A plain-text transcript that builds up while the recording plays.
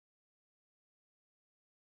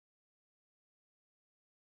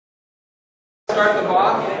Start the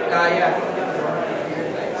BoF? Yeah.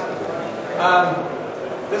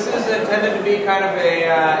 This is intended to be kind of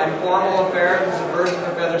a informal affair. This is a version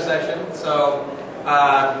of Feather session. So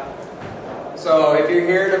if you're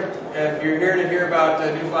here to hear about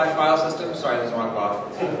new Flash file systems, sorry, there's the wrong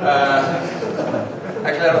BoF.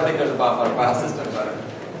 Actually, I don't think there's a BoF on a file system, but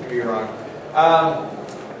maybe you're wrong.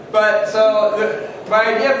 My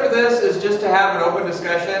idea for this is just to have an open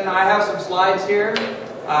discussion. I have some slides here.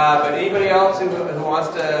 But anybody else who wants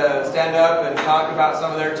to stand up and talk about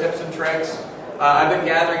some of their tips and tricks, I've been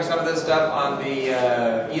gathering some of this stuff on the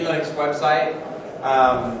ELCE website,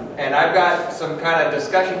 and I've got some kind of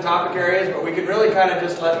discussion topic areas, but we could really kind of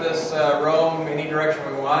just let this roam any direction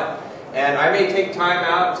we want. And I may take time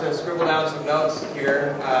out to scribble down some notes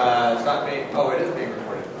here. It's not being, oh, it is being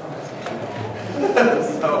recorded.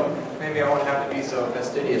 So maybe I won't have to be so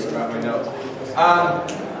fastidious about my notes.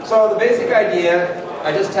 So the basic idea,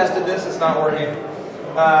 I just tested this, it's not working.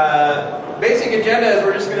 Basic agenda is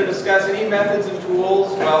we're just going to discuss any methods and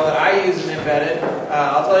tools, well, that I use in embedded.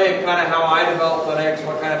 I'll tell you kind of how I develop Linux,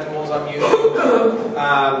 what kind of tools I'm using.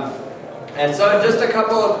 And so just a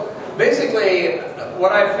couple of, basically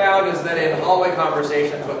what I've found is that in hallway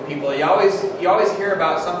conversations with people, you always hear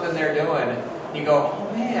about something they're doing, and you go, oh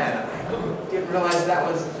man, I didn't realize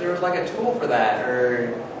there was like a tool for that,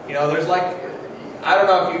 or, you know, there's like, I don't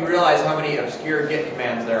know if you realize how many obscure Git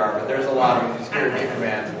commands there are, but there's a lot of obscure Git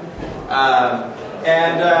commands.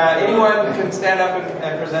 Anyone can stand up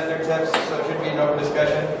and present their tips, so it should be an open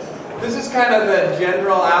discussion. This is kind of the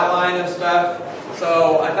general outline of stuff.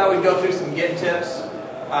 So I thought we'd go through some Git tips,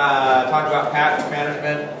 talk about patch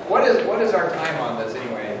management. What is our time on this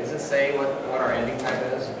anyway? Does it say what our ending time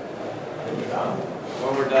is?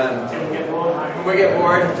 When we're done. When we get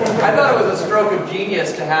bored. I thought it was a stroke of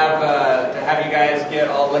genius to have you guys get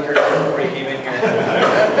all liquored up before you came in here.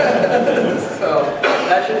 So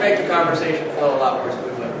that should make the conversation flow a lot more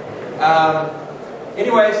smoothly.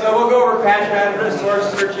 Anyway, so we'll go over patch management, source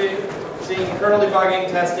searching, seeing kernel debugging,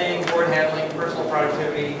 testing, board handling, personal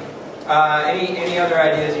productivity. Any other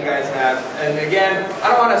ideas you guys have? And again, I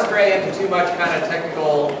don't want to stray into too much kind of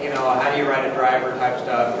technical, you know, how do you write a driver type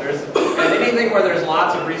stuff. And anything where there's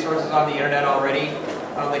lots of resources on the internet already,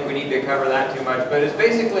 I don't think we need to cover that too much. But it's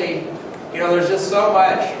basically, you know, there's just so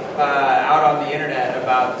much out on the internet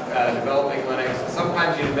about developing Linux.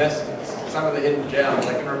 Sometimes you miss some of the hidden gems.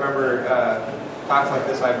 I can remember talks like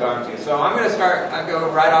this I've gone to. So I'm going to go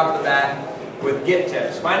right off the bat with Git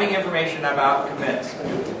tips, finding information about commits.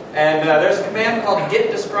 And there's a command called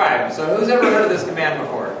git describe. So who's ever heard of this command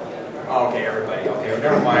before? Oh, okay, everybody. Okay,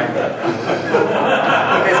 never mind.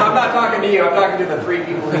 Okay, so I'm not talking to you. I'm talking to the 3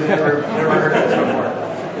 people who've never heard of this before.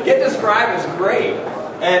 Git describe is great.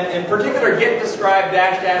 And in particular, git describe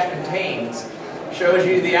 -- contains shows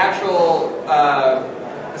you the actual,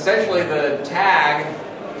 essentially the tag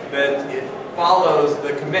that it follows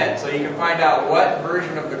the commit. So you can find out what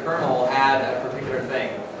version of the kernel had a particular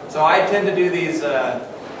thing. So I tend to do these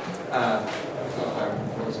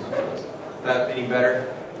any better? A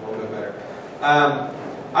little bit better.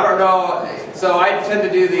 I don't know. So I tend to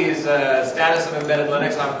do these status of embedded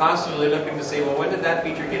Linux. I'm constantly looking to see, well, when did that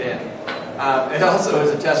feature get in? It also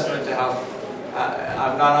is a testament to how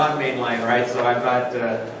I'm not on mainline, right? So I'm not.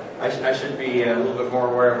 I should be a little bit more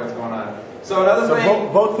aware of what's going on. So another thing.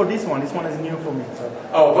 Vote for this one. This one is new for me. So.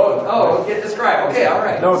 Oh, vote. Oh, git describe. Okay, all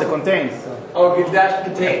right. No, the contains. So. Oh, git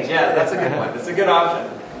contains. Yeah, that's a good one. That's a good option.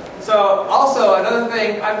 So also another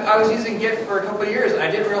thing, I was using Git for a couple of years, and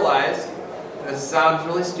I didn't realize, this sounds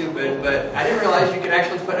really stupid, but I didn't realize you could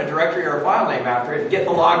actually put a directory or a file name after it and get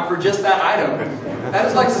the log for just that item. That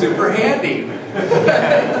is like super handy.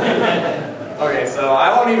 Okay, so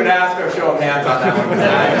I won't even ask for a show of hands on that one,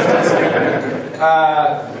 because I'm just stupid.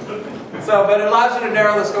 But it allows you to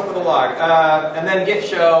narrow the scope of the log. And then git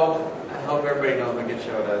show, I hope everybody knows what git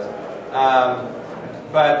show does.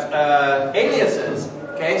 Aliases.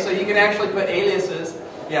 Okay, so you can actually put aliases.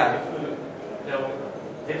 Yeah.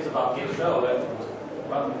 Tips about git show.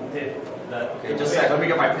 One tip that. Okay, just a sec. Let me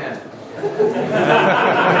get my pen.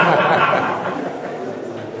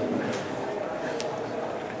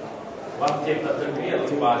 One tip that took me a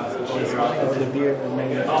little while to go around after the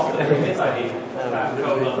commit ID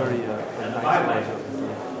and the file name.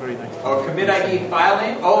 Oh, commit ID file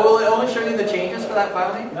name? Oh, will it only show you the changes for that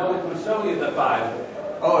file name? No, it will show you the file.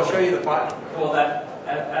 Oh, it'll show you the file. For that,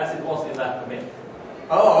 as it was in that commit.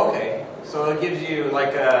 Oh, okay. So it gives you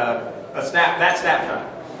like that snapshot.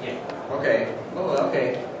 Yeah. Okay. Oh,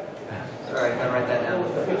 okay. Sorry, I gotta write that down.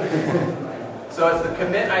 So it's the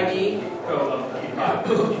commit ID.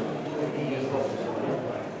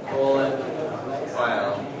 Colon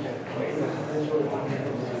file.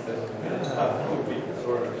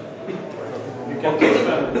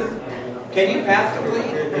 Can you path complete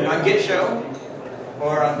on Git show?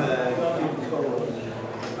 Or on the...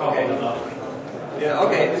 Okay. Yeah,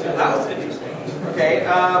 okay, so that was interesting. Okay,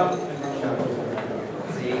 let's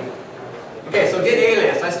see. Okay, so Git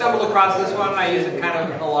alias. I stumbled across this one and I use it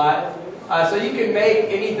kind of a lot. So you can make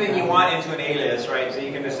anything you want into an alias, right? So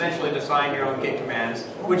you can essentially define your own Git commands,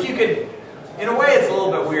 which you could, in a way it's a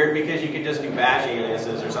little bit weird because you could just do bash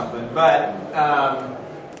aliases or something, but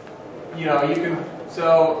you know, you can,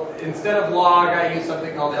 so instead of log I use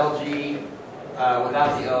something called LG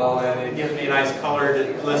without the O, and it gives me a nice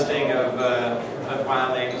colored listing of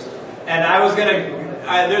file names. And I was going to,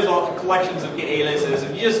 there's all collections of Git aliases.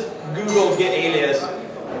 If you just Google Git alias,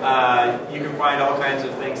 you can find all kinds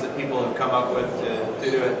of things that people have come up with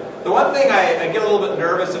to do it. The one thing I get a little bit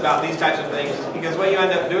nervous about these types of things is because what you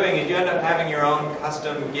end up doing is you end up having your own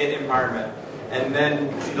custom Git environment. And then,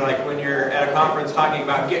 you know, like when you're at a conference talking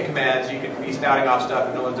about Git commands, you could be spouting off stuff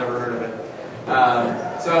and no one's ever heard of it.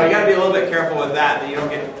 So you got to be a little bit careful with that you don't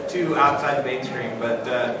get too outside the mainstream. But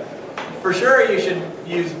for sure, you should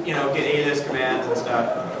use, you know, Git alias commands and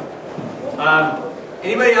stuff.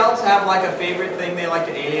 Anybody else have like a favorite thing they like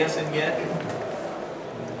to alias in Git?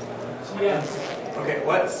 CM. Okay,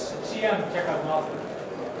 what's? CM, check out master.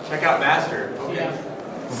 Check out master. Okay.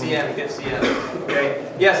 CM, Git CM. Okay.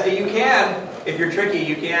 Yes, you can. If you're tricky,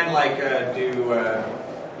 you can like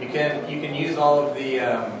you can use all of the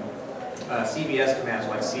CVS commands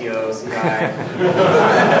like CO, CI,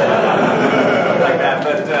 like that.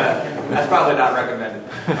 But that's probably not recommended.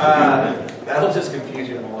 That'll just confuse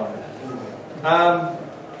you more.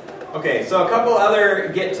 Okay, so a couple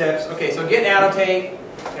other Git tips. Okay, so Git annotate.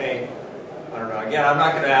 Okay, I don't know. Again, I'm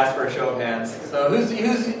not going to ask for a show of hands. So who has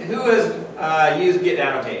used Git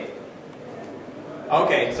annotate?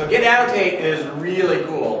 Okay, so Git annotate is really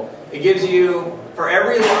cool. It gives you, for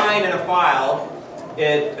every line in a file,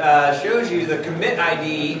 it shows you the commit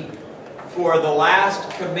ID for the last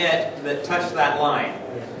commit that touched that line.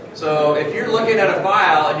 So if you're looking at a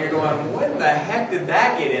file and you're going, when the heck did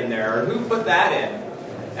that get in there? Or who put that in?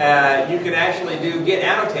 You can actually do Git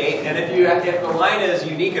annotate, and if the line is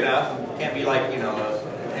unique enough, it can't be like, you know,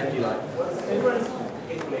 an empty line.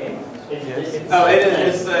 Oh, it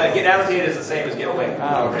is. Git annotate is the same as Git link.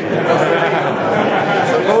 Oh, okay.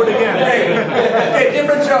 So vote again. Okay,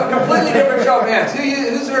 different show, completely different show of hands.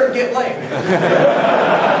 Who's heard Git link?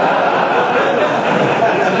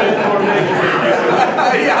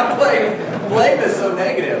 Yeah, blame is so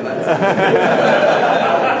negative.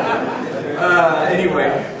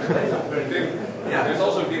 Anyway. Yeah. There's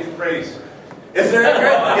also Git praise. Is there a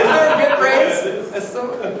Git praise? That's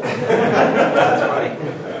funny.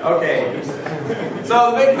 Okay.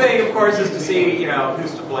 So the big thing, of course, is to see, you know,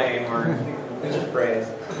 who's to blame or who's to praise.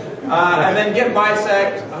 And then Git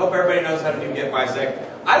bisect. I hope everybody knows how to do Git bisect.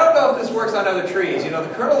 I don't know if this works on other trees. You know,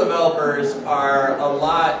 the kernel developers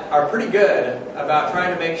are pretty good about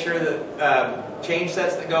trying to make sure that change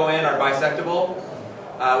sets that go in are bisectable,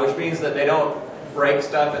 which means that they don't break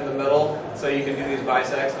stuff in the middle, so you can do these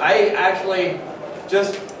bisects. I actually,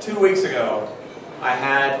 just 2 weeks ago, I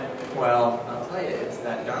had, well, I'll tell you, it's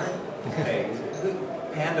that darn thing.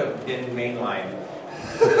 Panda in mainline.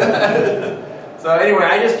 So anyway,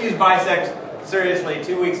 I just used bisect seriously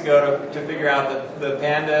 2 weeks ago to figure out that the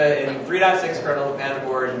Panda in 3.6 kernel, the Panda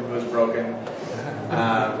board was broken.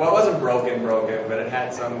 Well, it wasn't broken, but it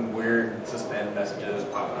had some weird suspend messages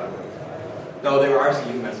pop up. No, they were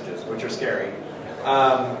RCU messages, which are scary.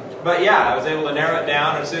 But yeah, I was able to narrow it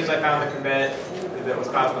down. As soon as I found the commit that was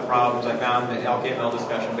causing the problems, I found the LKML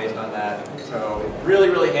discussion based on that. So really,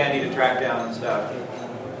 really handy to track down and stuff.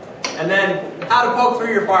 And then how to poke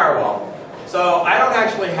through your firewall. So I don't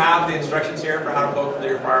actually have the instructions here for how to poke through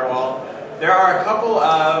your firewall. There are a couple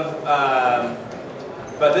of,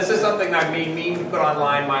 but this is something I mean to put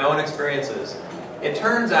online, my own experiences. It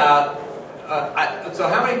turns out, so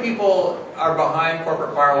how many people are behind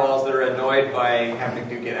corporate firewalls that are annoyed by having to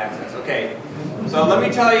do Git access? Okay, so let me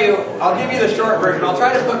tell you, I'll give you the short version. I'll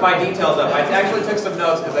try to put my details up. I actually took some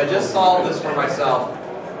notes because I just solved this for myself.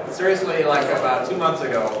 Seriously, like about 2 months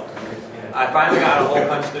ago, I finally got a hole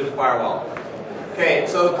punched through the firewall. Okay,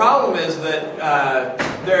 so the problem is that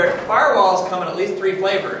their firewalls come in at least 3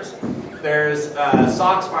 flavors. There's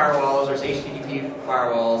SOX firewalls, there's HTTP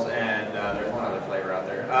firewalls, and there's one other flavor out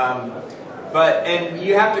there. And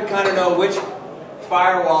you have to kind of know which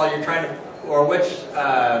firewall you're trying to, or which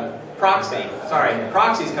proxy. Sorry,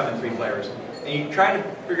 proxies come in 3 flavors, and you try to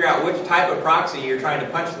figure out which type of proxy you're trying to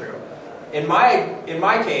punch through. In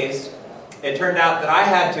my case, it turned out that I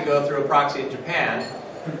had to go through a proxy in Japan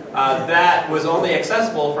that was only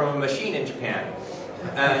accessible from a machine in Japan.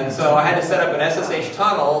 And so I had to set up an SSH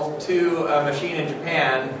tunnel to a machine in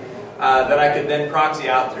Japan that I could then proxy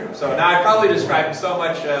out through. So now I've probably described so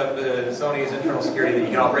much of Sony's internal security that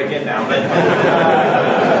you can all break in now.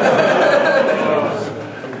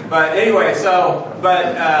 But anyway,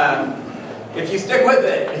 if you stick with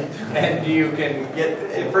it, and you can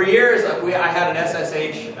get, for years I had an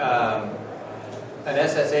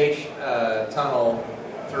SSH tunnel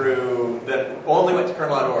through that only went to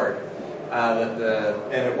kernel.org. And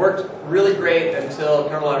it worked really great until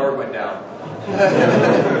kernel.org went down.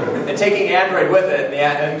 And taking Android with it,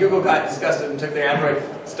 and Google got disgusted and took their Android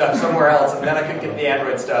stuff somewhere else, and then I couldn't get the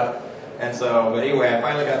Android stuff. And so, but anyway, I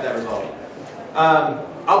finally got that resolved.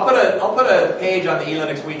 I'll put a page on the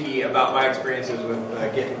eLinux wiki about my experiences with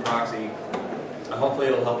Git and proxy. Hopefully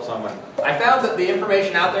it'll help someone. I found that the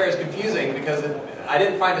information out there is confusing because I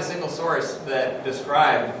didn't find a single source that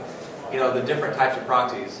described, the different types of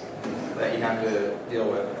proxies that you have to deal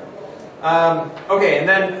with. Okay, and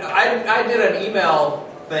then I did an email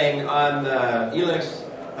thing on on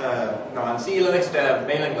CELinux Dev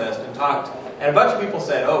mailing list and and a bunch of people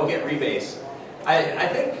said, "Oh, Git rebase." I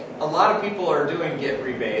think a lot of people are doing Git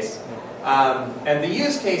rebase, and the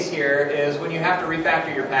use case here is when you have to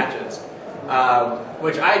refactor your patches,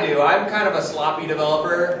 which I do. I'm kind of a sloppy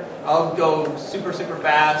developer. I'll go super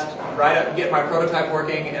fast, write up, get my prototype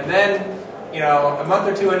working, and then a month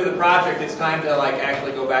or two into the project, it's time to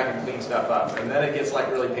actually go back and clean stuff up, and then it gets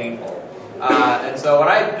really painful. And so what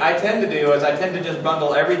I tend to do is I tend to just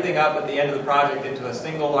bundle everything up at the end of the project into a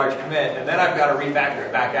single large commit, and then I've got to refactor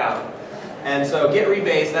it back out. And so Git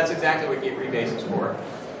rebase, that's exactly what Git rebase is for.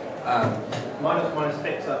 Minus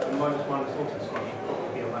fix up and minus auto squash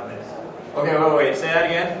will be on that list. Okay, wait, say that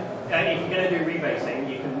again? If you're going to do rebasing,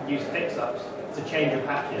 you can use fix ups to change your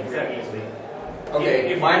patches very easily.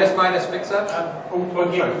 Okay, minus fix ups? Or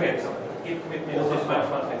git commit. Git commit means just minus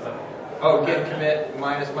fix up. Oh, git commit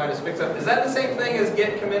minus fix up. Is that the same thing as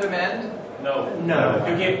git commit amend? No.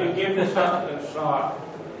 You give the SHA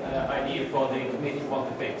ID for the commit you want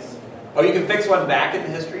to fix. Oh, you can fix one back in the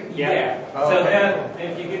history? Yeah. Oh, so okay. then,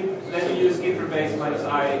 if you use git rebase minus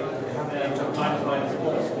I and minus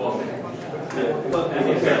auto squash. And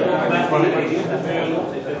if you automatically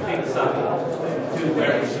move the fix up to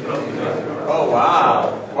where it's supposed to go. Oh,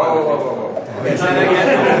 wow. Whoa. Okay, say that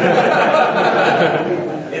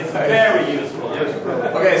again. It's very useful.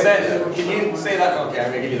 Okay, can you say that? Okay,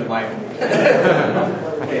 I'm going to give you the mic.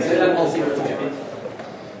 Okay, say that and we'll see what's again.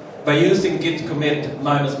 By using git commit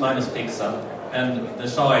minus fix up and the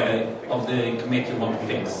SHA of the commit you want to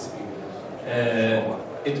fix,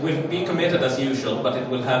 it will be committed as usual, but it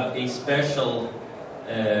will have a special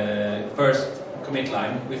first commit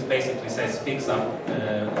line, which basically says fix up,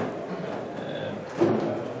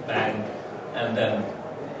 bang, and then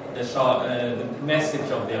the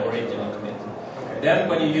message of the original commit. Okay. Then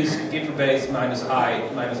when you use git rebase minus I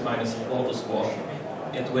minus auto squash,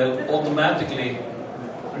 it will automatically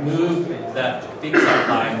move that fix up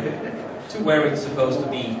line to where it's supposed to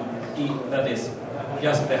be, that is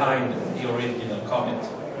just behind the original commit.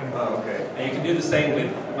 Oh, okay. And you can do the same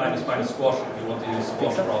with minus squash if you want to use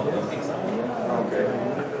squash rather than fix up. Okay.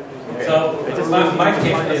 So my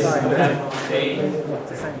tip is that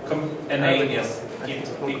an alias git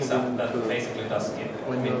fix up that basically does git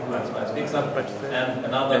commit minus fix up, and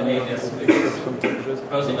another alias which is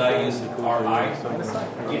personally I use RI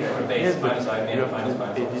git rebase minus I minus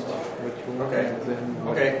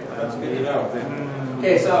Okay, that's good to know.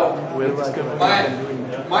 Okay, so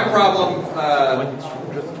my problem.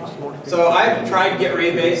 So I've tried git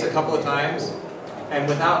rebase a couple of times, and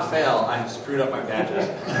without fail, I've screwed up my patches.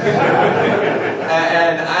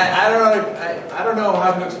 And I don't know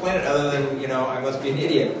how to explain it other than I must be an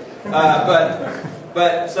idiot.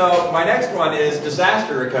 But so my next one is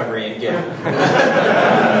disaster recovery in Git.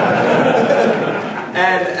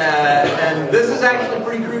 And this is actually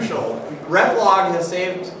pretty crucial. Reflog has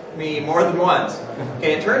saved me more than once.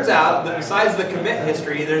 Okay, it turns out that besides the commit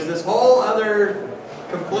history, there's this whole other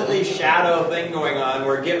completely shadow thing going on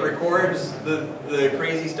where Git records the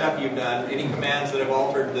crazy stuff you've done, any commands that have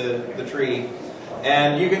altered the tree,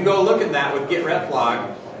 and you can go look at that with Git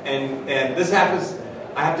reflog, and this happens.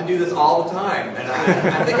 I have to do this all the time, and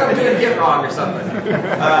I think I'm doing Git wrong or something.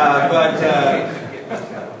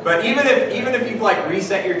 But even if you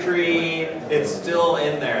reset your tree, it's still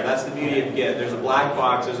in there. That's the beauty of Git. There's a black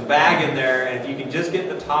box, there's a bag in there, and if you can just get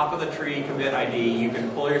the top of the tree commit ID, you can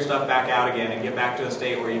pull your stuff back out again and get back to a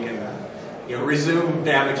state where you can, resume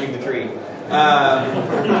damaging the tree.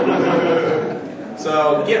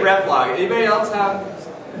 So Git reflog. Anybody else have?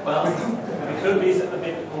 Well, we could be a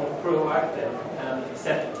bit more proactive and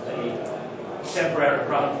set a temporary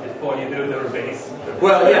prompt before you do the rebase.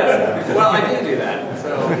 Well, yes. Well, I do that.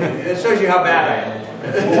 So it shows you how bad I am.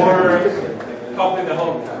 Or copy the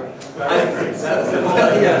whole. That's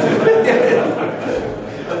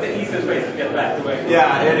the easiest way to get back to where.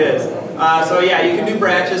 Yeah, it is. So yeah, you can do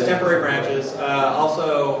branches, temporary branches.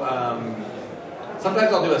 Also,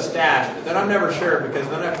 sometimes I'll do a stash, but then I'm never sure because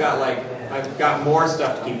then I've got more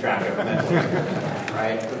stuff to keep track of eventually,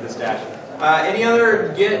 right? With the stash. Any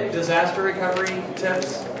other Git disaster recovery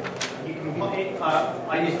tips? You can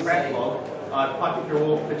I use a red log. Pipe up your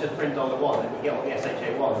all for just print $1 and you get all the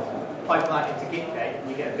SHA1. Pipe that into GitK and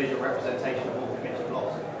you get a visual representation of all the commits you've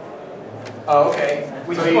lost. Oh, okay.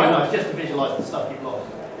 Which So is quite nice, just to visualize the stuff you've lost.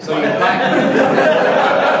 So you pack.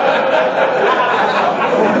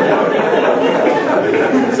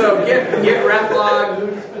 So Git ref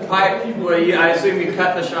log, pipe. Well, I assume you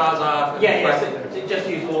cut the SHAs off. Yeah. So just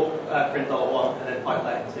use all print $1 and then pipe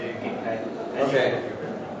that into GitK. Okay.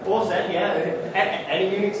 Or set, any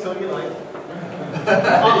Unix tool you like.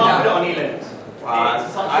 I'll put it on eLinux.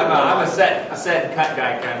 I'm a set cut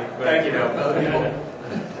guy kind of, but you know, other people.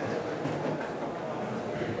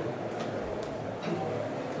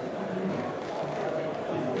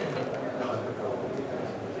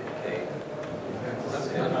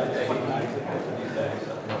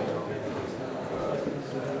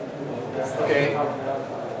 Okay.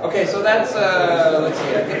 Okay, so that's let's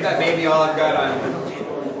see. I think that may be all I've got on.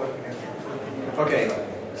 Okay,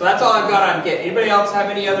 so that's all I've got on Git. Anybody else have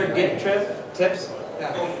any other Git tips?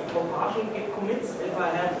 Yeah. For partial Git commits, if I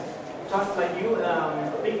have just like you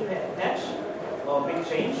a big patch or big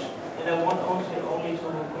change, and I want only to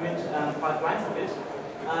commit 5 lines of it,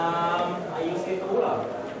 I use Git Cola.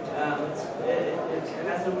 It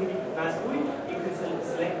has a really nice GUI. You can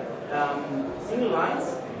select single lines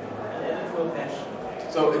and add it to a patch.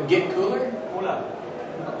 So Git cooler? Cola.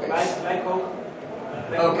 Okay. Like Coke.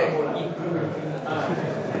 Like Okay. Coca-Cola.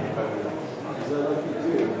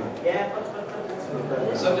 Yeah, but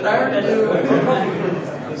So did I already do?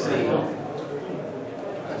 Let's see.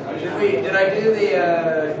 Did I do the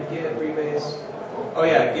Git rebase? Oh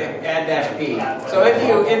yeah, Git add -p. So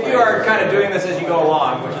if you are kind of doing this as you go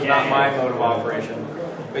along, which is not my mode of operation,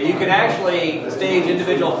 but you can actually stage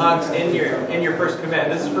individual hunks in your first commit.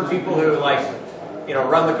 This is for people who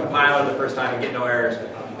run the compiler the first time and get no errors.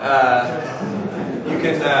 You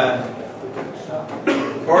can,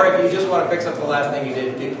 or if you just want to fix up the last thing you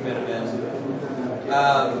did, git commit event.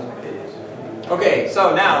 Okay,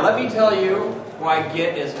 so now let me tell you why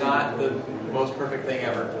Git is not the most perfect thing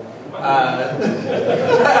ever.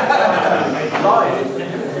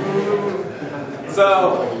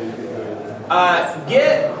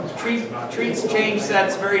 Git treats change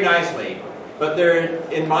sets very nicely, but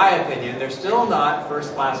in my opinion, they're still not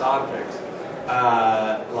first-class objects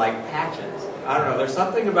like patches. I don't know. There's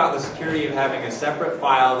something about the security of having a separate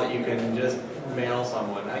file that you can just mail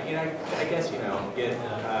someone. I guess Git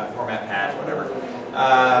format patch, whatever.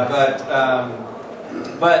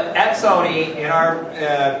 But at Sony, in our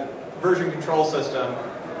version control system,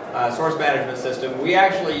 source management system, we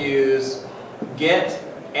actually use Git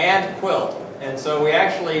and Quilt. And so we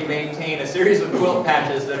actually maintain a series of Quilt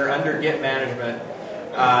patches that are under Git management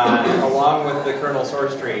along with the kernel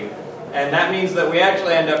source tree. And that means that we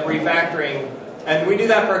actually end up refactoring, and we do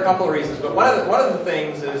that for a couple of reasons. But one of the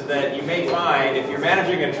things is that you may find if you're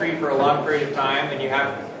managing a tree for a long period of time and you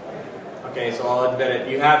have, okay, so I'll admit it,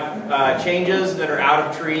 you have changes that are out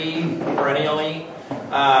of tree perennially,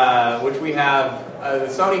 which we have,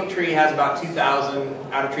 the Sony tree has about 2,000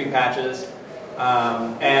 out of tree patches.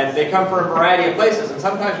 And they come from a variety of places, and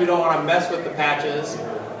sometimes we don't want to mess with the patches,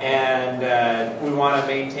 and we want to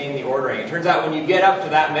maintain the ordering. It turns out when you get up to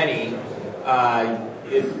that many,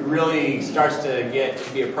 it really starts to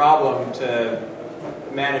be a problem to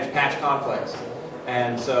manage patch conflicts.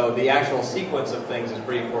 And so the actual sequence of things is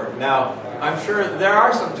pretty important. Now, I'm sure there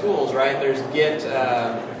are some tools, right? There's Git,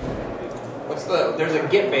 there's a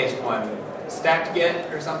Git-based one, Stacked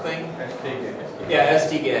Git or something? STGit. Yeah,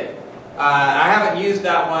 STGit. I haven't used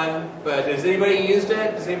that one, but has anybody used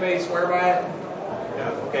it? Does anybody swear by it?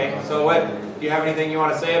 Yeah. Okay, so do you have anything you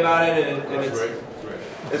want to say about it? It's great.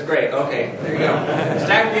 It's great. Okay, there you go.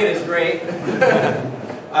 Stacked Git is great.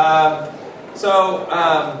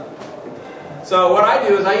 So what I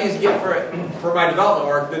do is I use Git for my development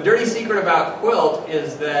work. The dirty secret about Quilt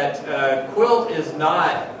is that Quilt is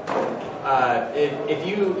not. If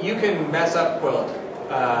you can mess up Quilt.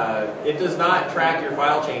 It does not track your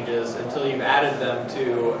file changes until you've added them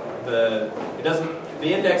to the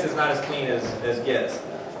index is not as clean as Git's.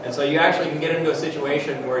 And so you actually can get into a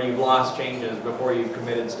situation where you've lost changes before you've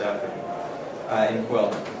committed stuff in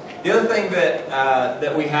Quilt. The other thing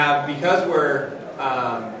that we have, because we're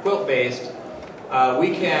quilt based,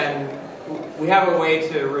 we have a way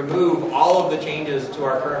to remove all of the changes to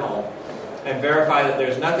our kernel and verify that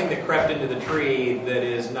there's nothing that crept into the tree that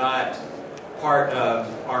is not part of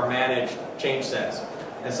our managed change sets.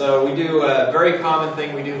 And so we do a very common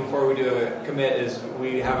thing we do before we do a commit is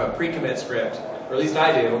we have a pre-commit script, or at least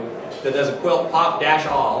I do, that does a quilt pop dash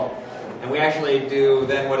all, and we actually do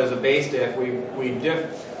then what is a base diff. We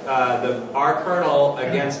diff our kernel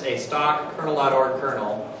against a stock kernel.org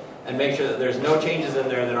kernel and make sure that there's no changes in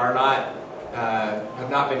there that are not have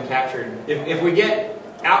not been captured. If we get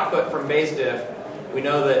output from base diff, we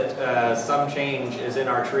know that some change is in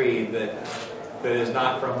our tree that is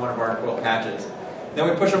not from one of our quilt patches. Then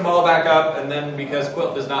we push them all back up, and then because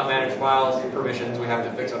quilt does not manage files permissions, we have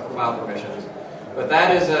to fix up the file permissions. But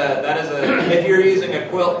that is if you're using a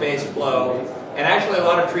quilt-based flow, and actually a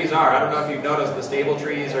lot of trees are. I don't know if you've noticed the stable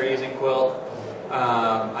trees are using quilt.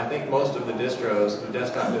 I think most of the distros, the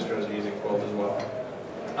desktop distros, are using quilt as well.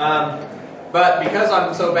 But because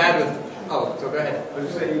I'm so bad with, so go ahead. I was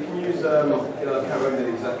just saying, you can use, I can't remember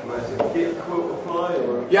the exact command, Git quilt apply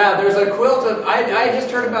or? Yeah, there's a quilt of, I just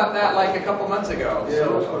heard about that like a couple months ago. Yeah,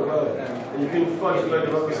 that's quite right. And you can find a load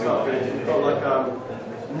of other stuff. And you've got like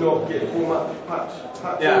not Git format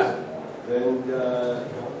patches. Yeah. And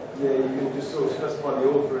yeah, you can just sort of specify the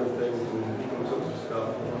author and things and all sorts of stuff.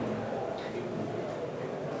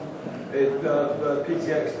 The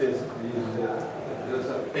PTX disk uses it.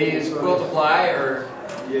 They use quilt apply or?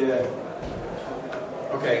 Yeah.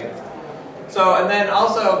 Okay. So, and then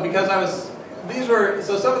also, because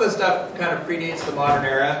so some of this stuff kind of predates the modern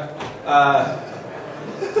era.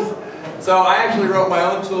 So I actually wrote my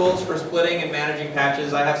own tools for splitting and managing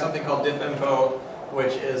patches. I have something called diffinfo,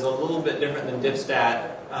 which is a little bit different than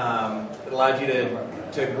diffstat. It allows you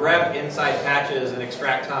to grep inside patches and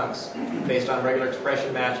extract hunks based on regular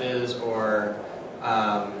expression matches or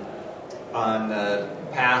on the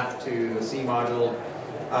path to the C module.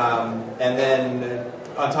 And then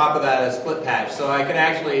on top of that, a split patch. So I can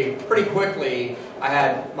actually, pretty quickly, I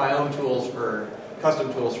had my own tools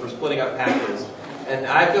custom tools for splitting up patches. And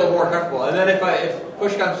I feel more comfortable. And then if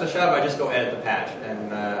push comes to shove, I just go edit the patch.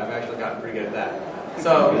 And I've actually gotten pretty good at that.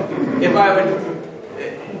 So if I would,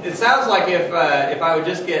 it sounds like if I would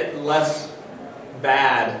just get less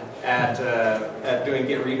bad at doing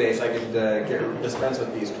Git rebase, I could dispense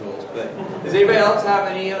with these tools. But does anybody else have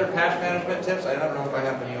any other patch management tips? I don't know if I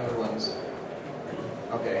have any other ones.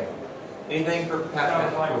 Okay. Anything for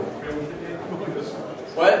patch management?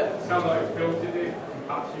 What? Sounds like filter diff from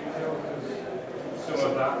patch util, because some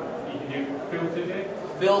of that you can do filter diff.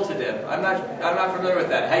 Filter diff. I'm not familiar with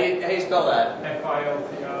that. How you spell that?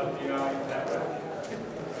 FILTRDI.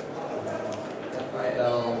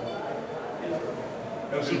 FIL.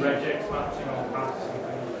 Those are regex matching on paths and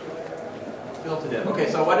things. Filter diff. Okay,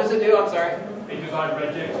 so what does it do? I'm sorry. It does like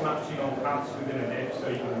regex matching on paths within a diff, so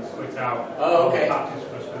you can split out patches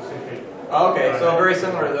for specific. Oh, okay, so very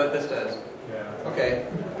similar to what this does. Yeah. Okay.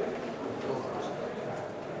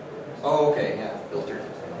 Oh, okay, yeah, filtered.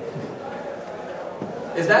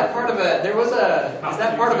 Is that part of is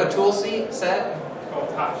that part of a tool set? It's called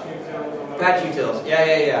patch utils. Patch utils.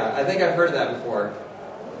 Yeah. I think I've heard of that before.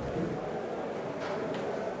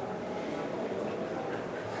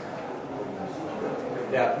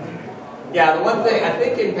 Yeah, the one thing, I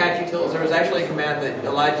think in patch utils there was actually a command that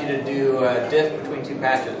allowed you to do diff between two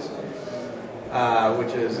patches,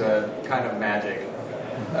 which is kind of magic.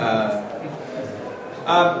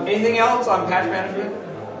 Anything else on patch management?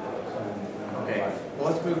 Okay,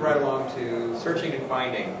 well let's move right along to searching and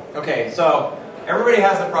finding. Okay, so everybody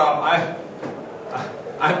has the problem.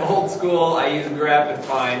 I'm old school, I use grep and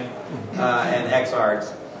find and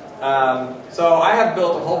xargs. So I have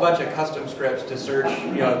built a whole bunch of custom scripts to search,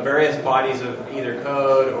 various bodies of either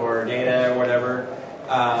code or data or whatever.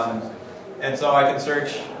 And so I can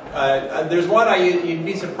search. There's one you'd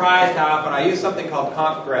be surprised how often I use something called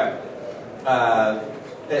conf grep.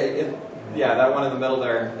 Yeah, that one in the middle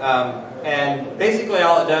there. And basically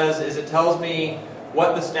all it does is it tells me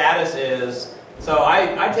what the status is. So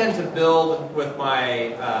I tend to build with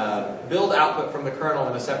my build output from the kernel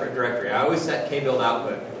in a separate directory. I always set kbuild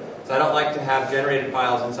output. So I don't like to have generated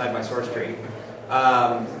files inside my source tree.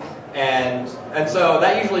 And so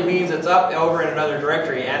that usually means it's up over in another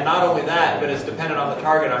directory. And not only that, but it's dependent on the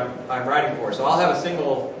target I'm writing for. So I'll have a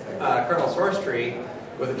single kernel source tree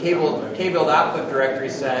with a kbuild output directory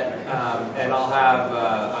set, and I'll have,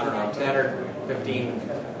 I don't know, 10 or 15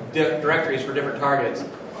 directories for different targets.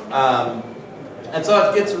 And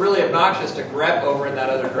so it gets really obnoxious to grep over in that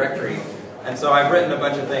other directory. And so I've written a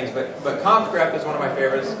bunch of things, but conf grep is one of my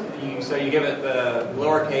favorites. So you give it the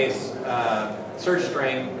lowercase search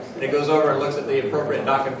string, and it goes over and looks at the appropriate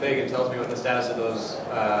 .config and tells me what the status of those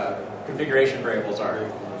configuration variables are,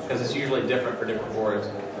 because it's usually different for different boards.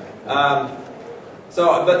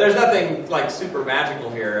 But there's nothing like super magical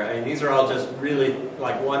here. I mean, these are all just really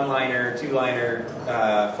like one-liner, two-liner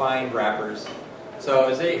find wrappers. So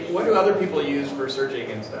what do other people use for searching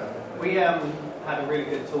and stuff? We had a really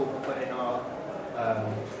good tool put in our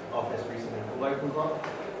office recently called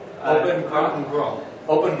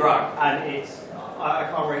OpenGrok. And it's, I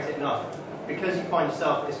can't rate it enough. Because you find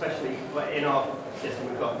yourself, especially in our system,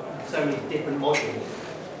 we've got so many different modules.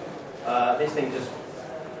 This thing just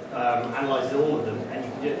analyzes all of them, and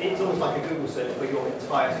it's almost like a Google search for your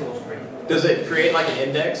entire source tree. Does it create like an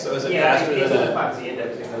index? So is it faster it's than all fancy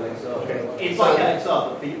indexing on Excel. Okay. It's like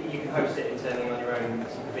ELCE, but you can host it internally on your own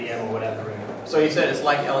VM or whatever. So you said it's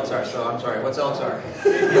like ELCE, so I'm sorry, what's ELCE?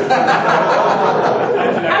 Put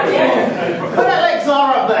that ELCE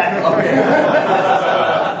up there! Okay.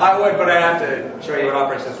 I would, but I have to show you what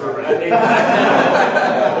operating system we're running. I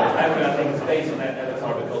think it's based on that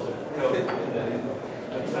ELCE because of code.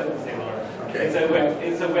 Similar. Okay.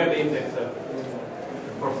 It's a web indexer.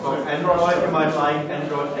 For Android, you might like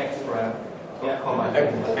Android Extra.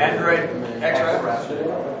 Android Extra?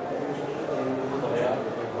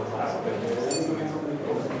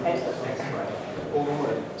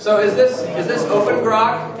 So is this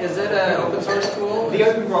OpenGrok? Is it an open source tool? The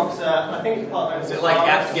OpenGrok's, I think it's part of. Is it like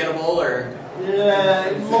apt gettable or?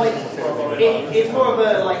 It might. It's more of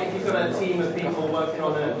a like if you've got a team of people working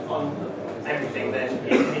on everything, then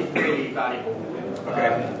it's really valuable.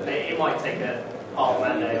 Okay. It might take a half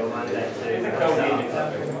Monday or Monday to.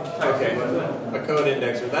 Okay. A code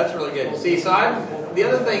indexer. That's really good. See, so the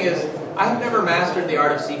other thing is I've never mastered the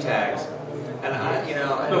art of C tags, and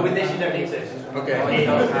But with this, you don't need to. Okay.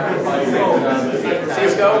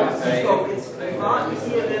 Cisco, it's hard to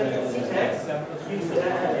see the C tags. For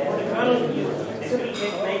the kernel, you simply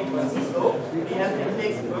make Cisco. We have an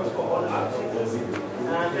index that works for all architectures.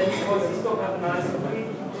 And then you call Cisco, have a nice GUI.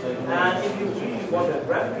 And if you really want a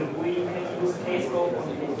graphical GUI, you can use Kscope on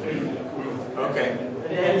the GUI. Okay.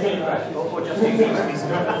 Or just using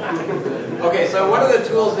Cisco. Okay, so one of the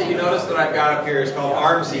tools that you notice that I've got up here is called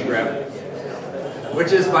ARM-cgrep,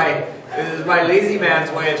 which is my lazy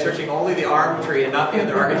man's way of searching only the ARM tree and not the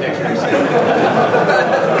other architectures.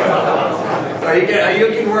 So you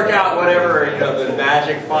can work out whatever the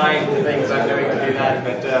magic find things I'm doing to do that.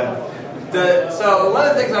 But so one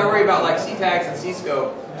of the things I worry about, like C tags and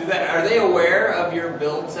Cscope, are they aware of your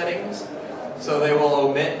build settings? So they will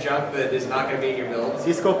omit junk that is not going to be in your build.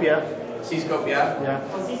 Cscope, yeah. Cscope, yeah. Yeah.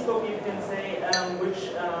 For Cscope, you can say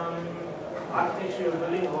which architecture you're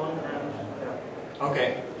building on, and yeah. Okay.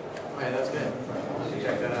 Okay, that's good.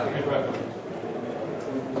 Check that out.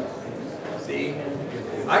 See?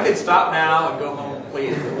 I could stop now and go home,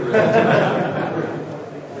 please.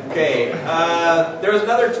 Okay. There was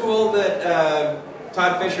another tool that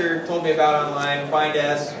Todd Fisher told me about online,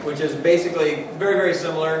 FindS, which is basically very, very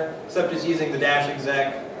similar, except it's using the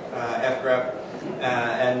 -exec fgrep.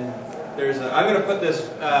 And I'm going to put this.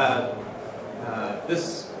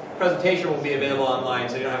 This presentation will be available online,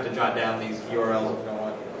 so you don't have to jot down these URLs if you don't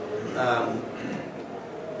want.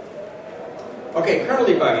 Okay, kernel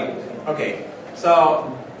debugging. Okay,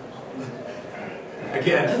 so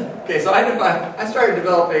so I started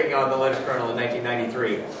developing on the Linux kernel in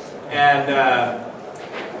 1993, and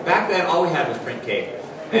back then all we had was print K,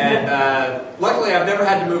 and luckily I've never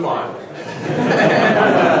had to move on.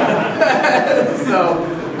 So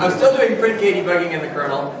I'm still doing print K debugging in the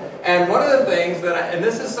kernel. And one of the things and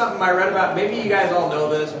this is something I read about, maybe you guys all know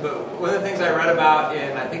this, but one of the things I read about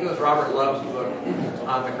in, I think it was Robert Love's book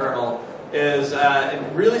on the kernel, is a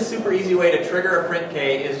really super easy way to trigger a print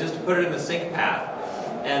K is just to put it in the sync path.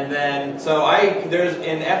 And then, there's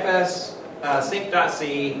in fs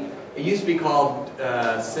sync.c, it used to be called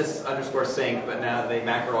sys_sync, but now they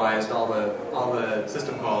macroized all the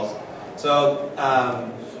system calls. So,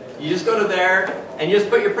 you just go to there, and you just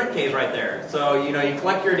put your print Ks right there. So, you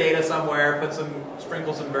collect your data somewhere,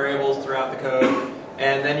 sprinkle some variables throughout the code,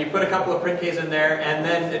 and then you put a couple of print Ks in there, and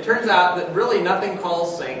then it turns out that really nothing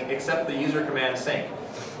calls sync except the user command sync.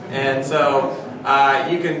 And so,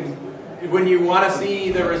 when you want to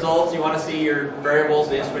see the results, you want to see your variables,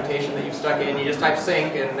 the instrumentation that you've stuck in, you just type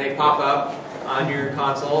sync, and they pop up on your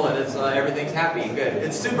console, and it's everything's happy, good.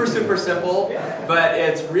 It's super, super simple, but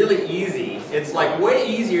it's really easy. It's like way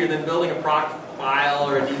easier than building a proc file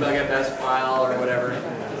or a debugfs file or whatever.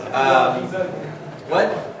 What?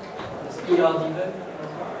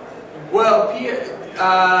 Well,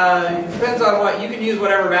 depends on what, you can use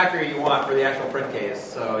whatever backer you want for the actual print case.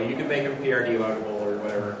 So you can make them PR debuggable or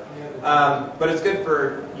whatever. But it's good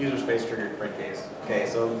for user space triggered print case. Okay,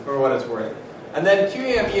 so for what it's worth. And then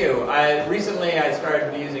QEMU, recently I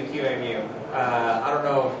started using QEMU. I don't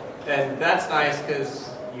know, and that's nice because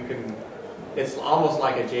you can, it's almost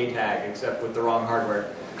like a JTAG except with the wrong hardware.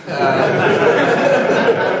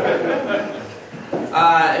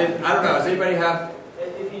 I don't know, does anybody have?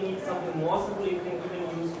 If you need something more simple, you can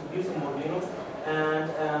even use some more Linux and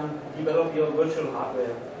develop your virtual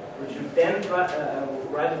hardware, which you then write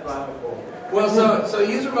a driver for. Well, so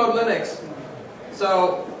user mode Linux.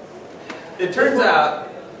 So it turns out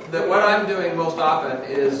that what I'm doing most often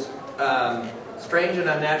is strange and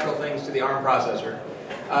unnatural things to the ARM processor.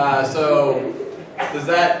 So is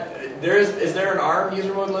there an ARM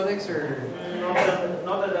user mode Linux or?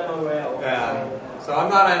 Not that I'm aware of. Yeah. So I'm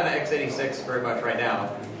not on x86 very much right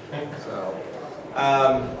now. So,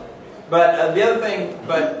 but the other thing,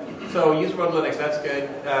 so user mode Linux, that's good.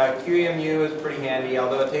 QEMU is pretty handy,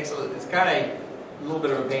 although it's kind of a little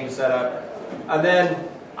bit of a pain to set up. And then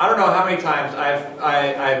I don't know how many times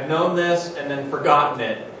I've known this and then forgotten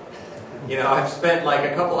it. You know, I've spent like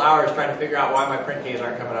a couple hours trying to figure out why my print keys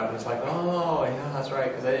aren't coming up, and it's like, oh yeah, that's right,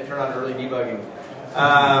 because I didn't turn on early debugging.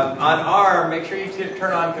 On ARM, make sure you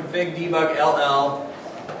turn on config debug LL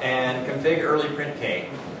and config early print K.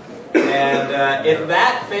 And if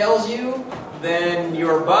that fails you, then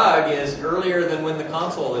your bug is earlier than when the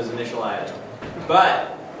console is initialized.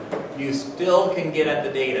 But you still can get at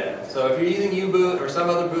the data. So if you're using U-boot or some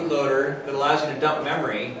other bootloader that allows you to dump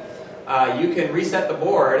memory, you can reset the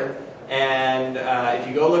board. And if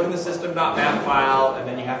you go look in the system.map file, and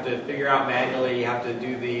then you have to figure out manually, you have to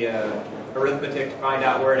do the arithmetic to find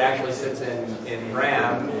out where it actually sits in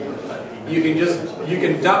RAM. You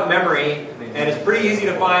can dump memory, and it's pretty easy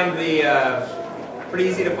to find the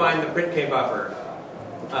print K buffer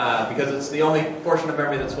because it's the only portion of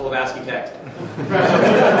memory that's full of ASCII text.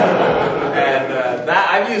 And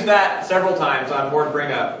I've used that several times on board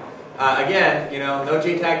bring up. Again, you know, no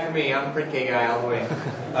JTAG for me. I'm a print K guy all the way.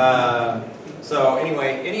 So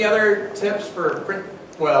anyway, any other tips for print?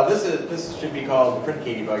 Well, this should be called print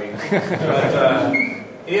K debugging. But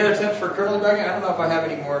any other tips for kernel debugging? I don't know if I have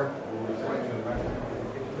any more.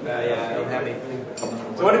 Yeah, I don't have any.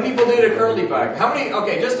 So what do people do to kernel debug? How many?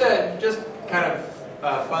 Okay, just kind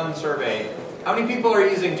of fun survey. How many people are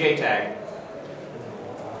using JTAG?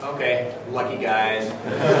 Okay, lucky guys.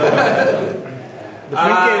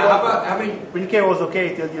 How many? Print K was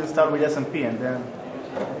okay till you start with SMP, and then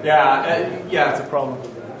yeah, it's a problem.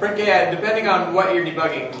 Print K, depending on what you're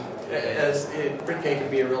debugging, print K can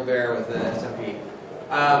be a real bear with SMP.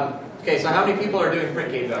 Okay, so how many people are doing print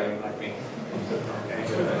K debugging like me? Okay.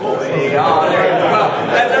 Oh, there you go. Well,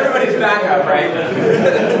 that's everybody's backup, right?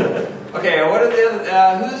 Okay, what are the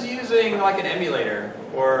other? Who's using like an emulator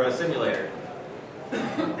or a simulator? A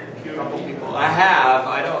couple people. I have.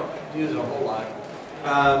 I don't use it a whole lot.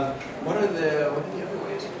 What are the other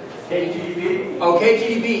ways? KGDB. Oh,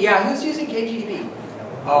 KGDB. Yeah, who's using KGDB?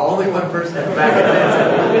 Oh, only one person in the back of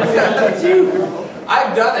the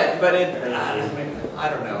I've done it, but I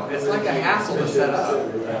don't know. It's like a hassle to set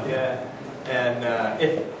up. Yeah. And yeah.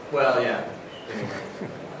 Anyway.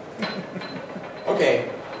 Okay.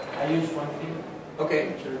 I use one thing.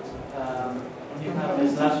 Okay. You have a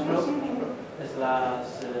slash proc,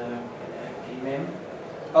 /kmem.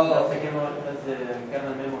 Oh, that's the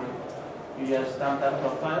kernel memory. You just dump that to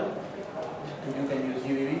a file, and you can use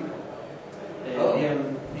UBB,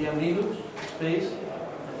 VM Linux space. I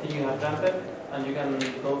think you have dumped it, and you can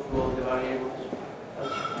go through all the variables.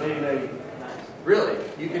 That's very, very nice. Really?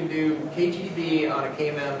 You can do KGDB on a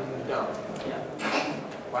KMM dump? Yeah.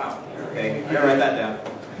 Wow. Okay, I gotta write that down.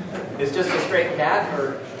 It's just a straight cat,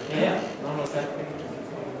 or? Yeah, normal cat.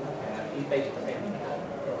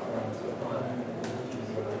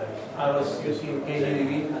 I was using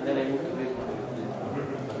KGDB and then I moved to this one.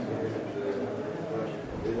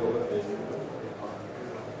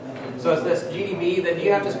 So is this GDB, then do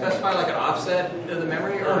you have to specify like an offset to the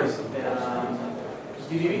memory, or?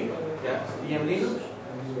 GDB? Yeah. VM Linux?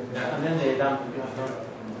 Yeah. And then the dump.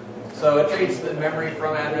 So it treats the memory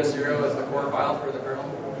from address 0 as the core file for the kernel?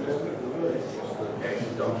 Okay,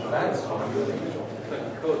 that's cool.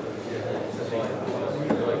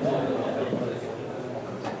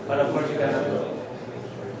 But of course you can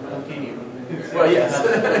continue. Well, yes.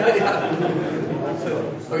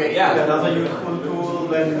 Okay, yeah. Another useful tool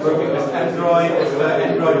when working with Android is the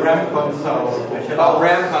Android RAM console. Oh,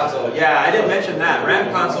 RAM console. Yeah, I didn't mention that.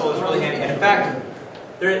 RAM console is really handy. And in fact,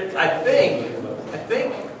 I think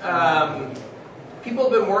people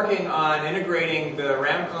have been working on integrating the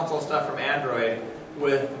RAM console stuff from Android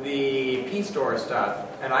with the P-Store stuff,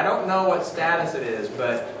 and I don't know what status it is,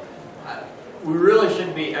 but we really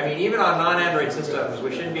should be, I mean, even on non-Android systems,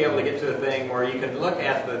 we should be able to get to a thing where you can look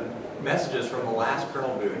at the messages from the last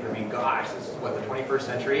kernel boot. I mean, gosh, this is what, the 21st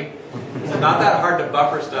century? It's not that hard to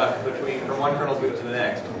buffer stuff from one kernel boot to the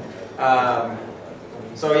next.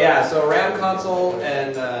 So yeah, so RAM console,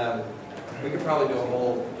 and we could probably do a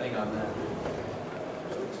whole thing on that.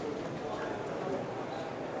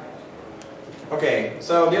 Okay,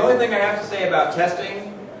 so the only thing I have to say about testing,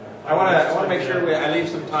 I want to make sure I leave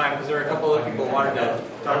some time because there are a couple of people who wanted to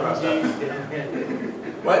talk about stuff.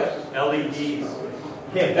 What? LEDs.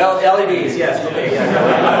 LEDs, yes. Okay, yeah.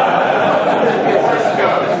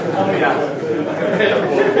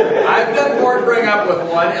 I've done more to bring up with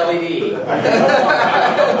one LED.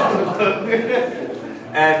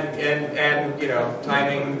 and you know,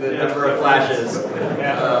 timing the number of flashes.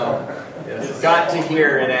 Yes. Got to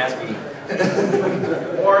hear and ASCII.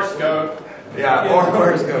 Morse code. Yeah,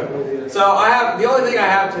 Morse code. So the only thing I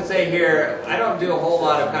have to say here, I don't do a whole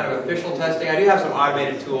lot of kind of official testing. I do have some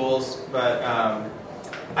automated tools, but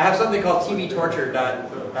I have something called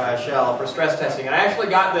tbtorture.shell for stress testing. And I actually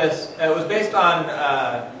got this, it was based on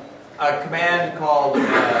a command called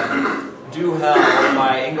do hell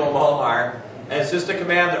by Ingo Molnar. And it's just a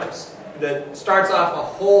command that starts off a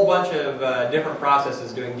whole bunch of different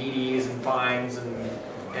processes doing DDs and finds and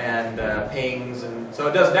pings, and so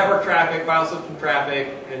it does network traffic, file system traffic,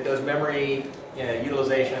 it does memory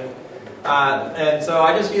utilization, and so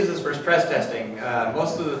I just use this for stress testing.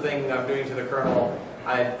 Most of the thing I'm doing to the kernel,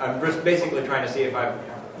 I'm just basically trying to see if I've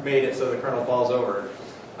made it so the kernel falls over.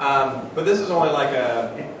 But this is only like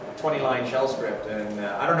a 20-line shell script, and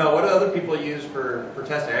I don't know what other people use for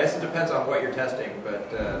testing. I guess it depends on what you're testing, but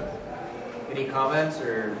any comments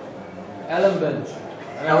or? LMbench.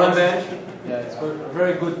 LMbench? Yeah, it's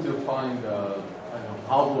very good to find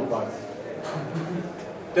hardware bugs.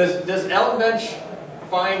 Does LMbench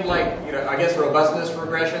find, like, you know, I guess robustness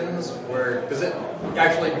regressions, where does it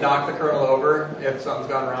actually knock the kernel over if something's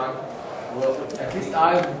gone wrong? Well, at least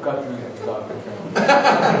I've got to use that.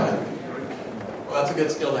 Well, that's a good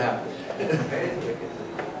skill to have.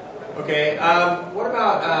 Okay, what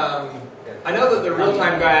about, I know that the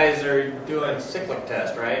real-time guys are doing cyclic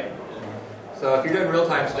test, right? So if you're doing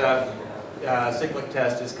real-time stuff, cyclic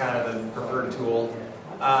test is kind of the preferred tool.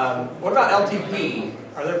 What about LTP?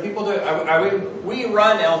 Are there people we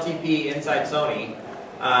run LTP inside Sony,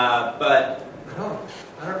 but I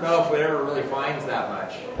don't know if it ever really finds that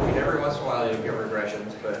much. I mean, every once in a while you get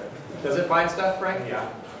regressions, but does it find stuff, Frank? Yeah.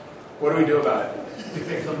 What do we do about it? You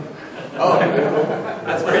fix them. Oh,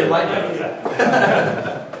 that's very enlightening.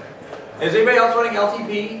 Is anybody else running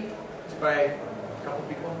LTP? Just by a couple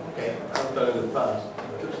people? Okay. I've done it in the past.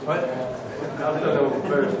 What? I've done it on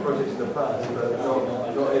various projects in the past, but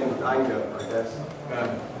not in anger, I guess.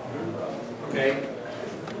 Okay.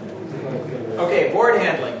 Okay, board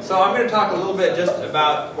handling. So I'm going to talk a little bit just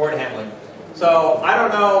about board handling. So I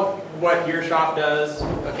don't know what your shop does.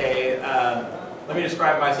 Okay, let me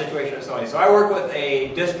describe my situation at Sony. So I work with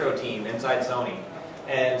a distro team inside Sony.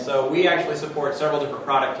 And so we actually support several different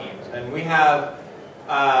product teams. And we have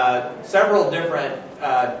several different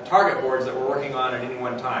target boards that we're working on at any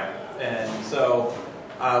one time. And so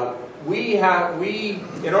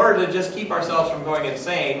in order to just keep ourselves from going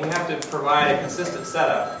insane, we have to provide a consistent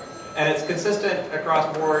setup. And it's consistent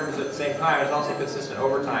across boards at the same time. It's also consistent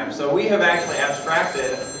over time. So we have actually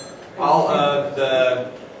abstracted all of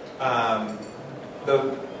the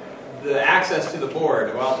access to the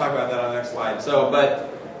board. Well, I'll talk about that on the next slide. So, but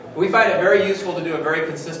we find it very useful to do a very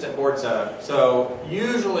consistent board setup. So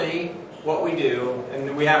usually what we do,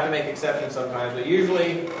 and we have to make exceptions sometimes, but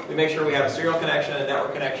usually we make sure we have a serial connection, a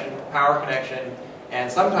network connection, power connection, and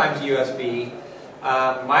sometimes USB.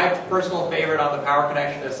 My personal favorite on the power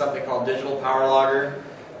connection is something called Digital Power Logger.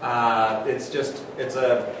 It's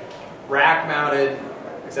a rack mounted,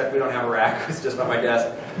 except we don't have a rack, it's just on my desk.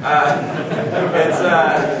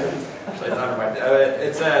 Actually it's under my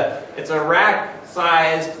desk. It's a rack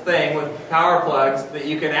sized thing with power plugs that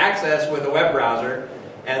you can access with a web browser.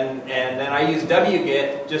 And then I use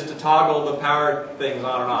wget just to toggle the power things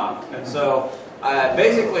on and off. And so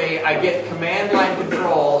basically I get command line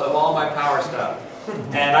control of all my power stuff.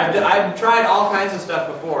 And I've tried all kinds of stuff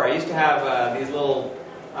before. I used to have these little,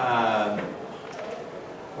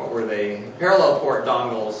 what were they? Parallel port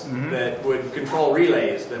dongles that would control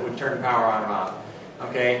relays that would turn power on and off.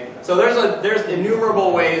 Okay, so there's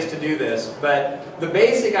innumerable ways to do this, but the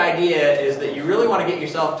basic idea is that you really want to get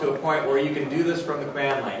yourself to a point where you can do this from the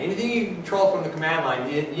command line. Anything you can control from the command line,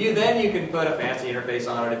 then you can put a fancy interface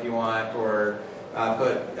on it if you want, or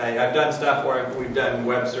I've done stuff where we've done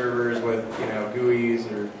web servers with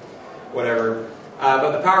GUIs or whatever,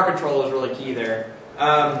 but the power control is really key there.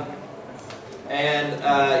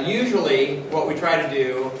 Usually what we try to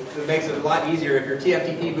do, it makes it a lot easier if you're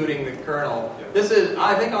TFTP booting the kernel. This is,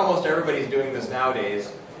 I think almost everybody's doing this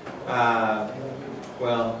nowadays.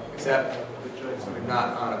 Well, except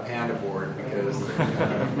not on a Panda board because,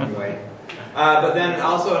 anyway. But then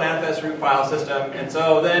also an NFS root file system, and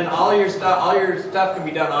so then all your stuff can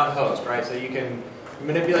be done on host, right? So you can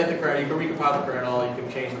manipulate the kernel, you can recompile the kernel, you can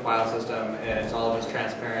change the file system, and it's all just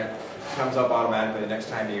transparent. It comes up automatically the next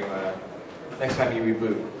time you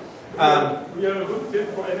reboot. We have a good tip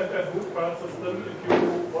for NFS root file system if you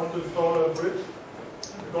want to install a bridge,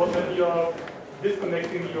 because then you are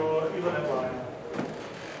disconnecting your Ethernet line.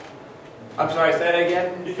 I'm sorry, say that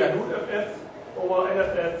again? If you root FS over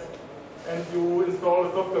NFS and you install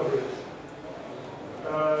a software bridge,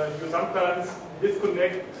 you sometimes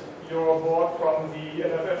disconnect your board from the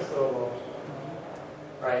NFS server.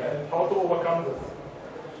 Right. And how to overcome this?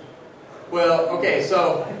 Well, okay,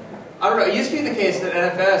 so I don't know. It used to be the case that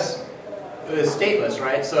NFS is stateless,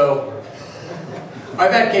 right? So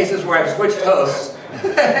I've had cases where I've switched hosts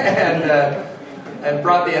and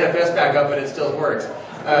brought the NFS back up, and it still works.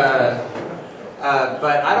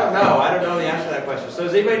 But I don't know. I don't know the answer to that question. So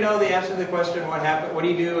does anybody know the answer to the question? What do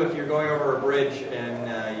you do if you're going over a bridge and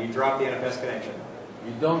you drop the NFS connection?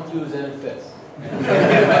 You don't use NFS.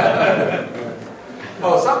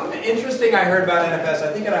 Oh, something interesting I heard about NFS,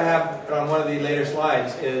 I think that I have it on one of the later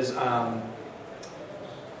slides, is I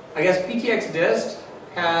guess PTX dist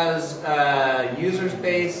has user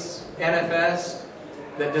space NFS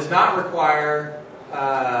that does not require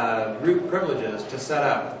root privileges to set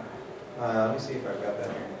up. Let me see if I've got that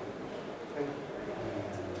here.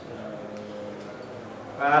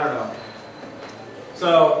 I don't know.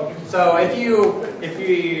 So if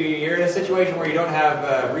you're in a situation where you don't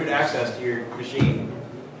have root access to your machine,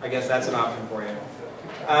 I guess that's an option for you.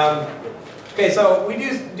 Okay, so we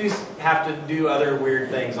do have to do other weird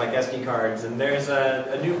things like SD cards, and there's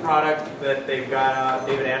a new product that they've got out.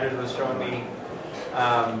 David Anders was showing me.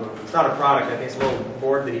 It's not a product, I think it's a little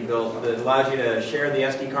board that he built that allows you to share the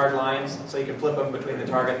SD card lines, so you can flip them between the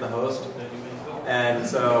target and the host. And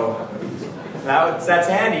so that's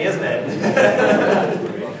handy, isn't it?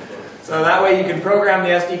 So that way you can program the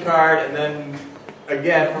SD card and then,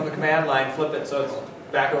 again, from the command line, flip it so it's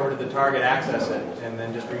back over to the target, access it, and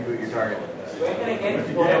then just reboot your target. Where can I get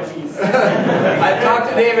one of these? I talked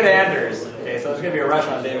to David Anders. Okay, so there's going to be a rush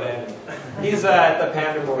on David Anders. He's at the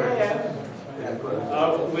Panda board.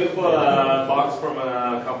 We bought a box from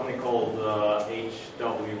a company called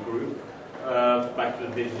HW Group, back to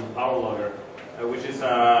the digital power logger, which is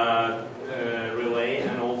a relay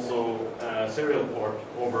and also a serial port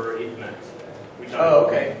over Ethernet. Oh,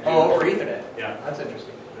 okay. Oh, over Ethernet. Yeah. That's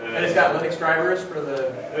interesting. And it's got Linux drivers for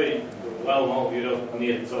the... Well, no, you don't need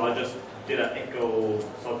it. So I just did an echo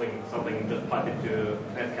something, just pipe it to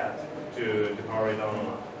Netcat to power it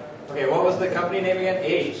on. Okay, what was the company name again?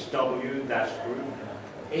 HW-Group.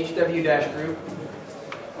 HW-Group.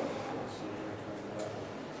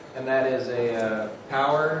 And that is a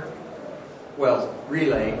power, well,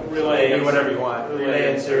 relay, whatever you want.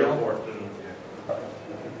 Relay and serial port.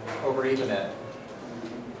 Over Ethernet.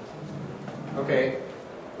 Okay.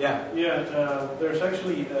 Yeah. Yeah, there's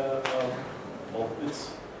actually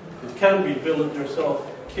it can be built yourself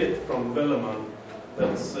kit from Velleman.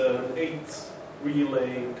 That's 8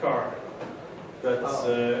 relay card that's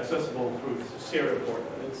accessible through serial port.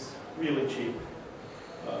 It's really cheap,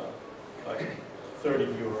 like 30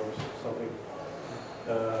 euros or something.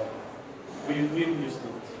 We've used it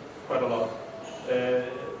quite a lot.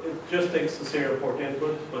 It just takes the serial port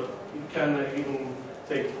input, but it can even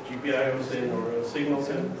take GPIOs in or signals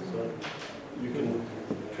in, so you can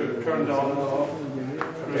turn it on and off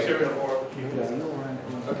through serial port.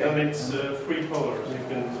 Okay. And it's 3 polars. You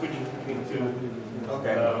can switch it between 2,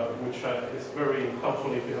 which is very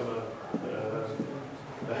helpful if you have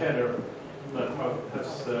a header that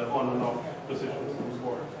has on and off positions on the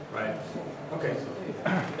board. Right. Okay.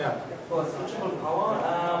 Yeah. For switchable power,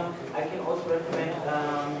 I can also recommend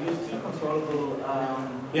USB controllable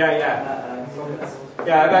sockets.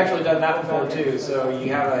 Yeah, I've actually done that before too. So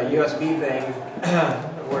you have a USB thing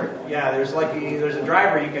where, there's a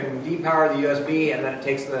driver, you can depower the USB and then it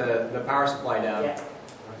takes the power supply down. Yeah.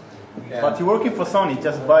 Yeah. But you're working for Sony,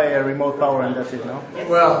 just buy a remote power and that's it, no?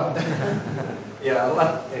 Well,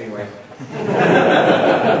 yeah, anyway.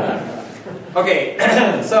 Okay,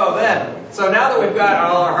 so now that we've got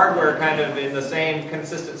all our hardware kind of in the same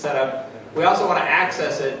consistent setup, we also want to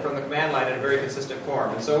access it from the command line in a very consistent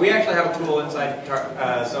form. And so we actually have a tool inside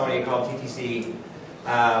Sony called TTC.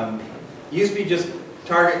 Used to be just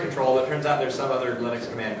target control, but it turns out there's some other Linux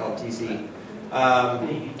command called TC.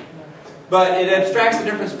 But it abstracts the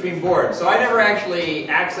difference between boards. So I never actually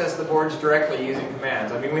access the boards directly using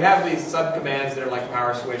commands. I mean, we have these sub-commands that are like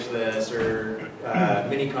power switch this or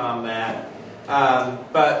minicom that.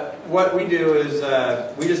 But what we do is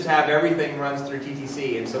we just have everything runs through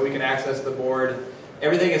TTC, and so we can access the board.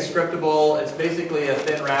 Everything is scriptable. It's basically a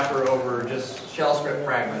thin wrapper over just shell script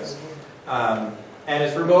fragments. And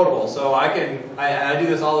it's remotable, so I do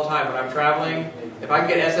this all the time when I'm traveling. If I can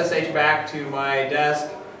get SSH back to my desk,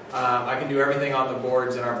 I can do everything on the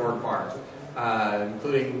boards in our board farm,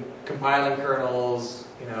 including compiling kernels,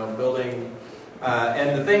 building,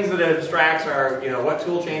 and the things that it abstracts are, what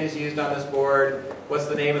tool chain is used on this board, what's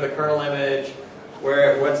the name of the kernel image,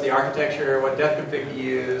 what's the architecture, what def config to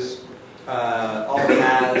use, all the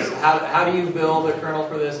paths, how do you build a kernel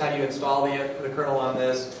for this, how do you install the kernel on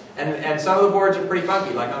this, and some of the boards are pretty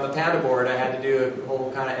funky. Like on the Panda board, I had to do a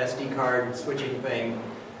whole kind of SD card switching thing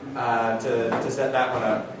to set that one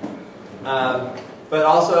up. But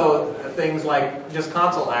also things like just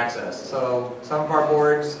console access. So some of our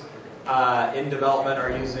boards in development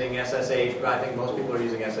are using SSH, but I think most people are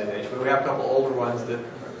using SSH. But we have a couple older ones that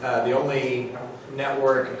the only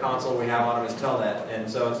network console we have on them is Telnet. And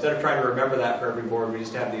so instead of trying to remember that for every board, we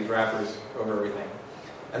just have these wrappers over everything.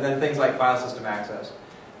 And then things like file system access.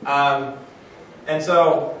 And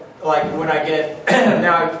so, like when I get,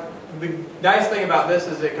 now the nice thing about this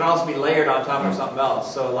is it can also be layered on top of something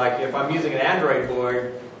else. So like if I'm using an Android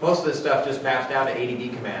board, most of this stuff just maps down to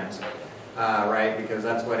ADB commands, right? Because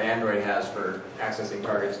that's what Android has for accessing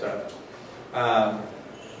target stuff.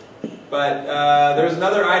 But there's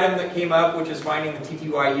another item that came up, which is finding the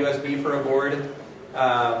TTY USB for a board.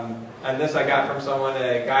 And this I got from someone.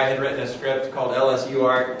 A guy had written a script called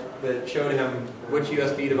LSUArt that showed him which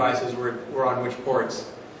USB devices were on which ports.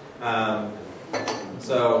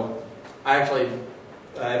 So I actually,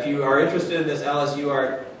 if you are interested in this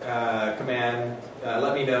LSUArt command,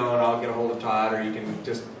 let me know and I'll get a hold of Todd, or you can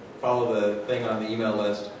just follow the thing on the email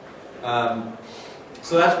list.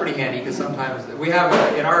 So that's pretty handy because sometimes we have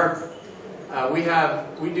in our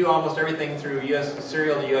we do almost everything through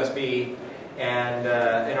serial to USB, and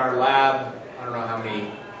in our lab, I don't know how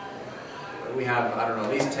many we have. I don't know,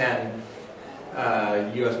 at least 10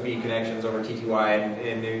 USB connections over TTY,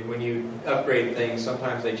 and when you upgrade things,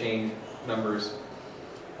 sometimes they change numbers.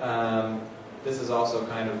 This is also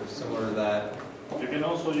kind of similar to that. You can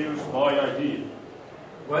also use by ID.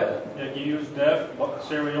 What? Yeah, you use def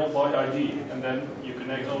serial by ID, and then you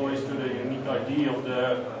connect always to the unique ID of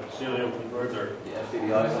the serial converter. The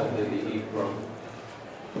FTDI of the EEPROM.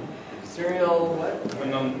 Serial what?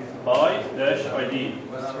 And then by dash ID.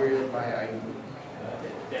 Serial by ID.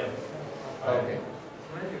 Def. Okay.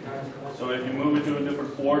 So if you move it to a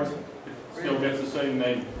different port, it still gets the same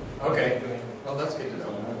name. Okay. Well, that's good to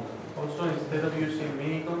know. Also, instead of using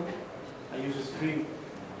minicom, I use a screen.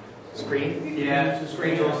 Screen? Yeah, use a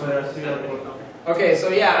screen on the serial port. Okay, so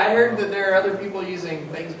yeah, I heard that there are other people using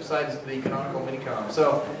things besides the canonical minicom.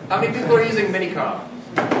 So, how many people are using minicom?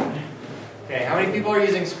 Okay, how many people are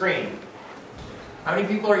using screen? How many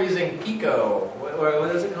people are using Pico?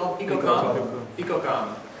 What is it called? PicoCom?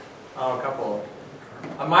 PicoCom. Oh, a couple.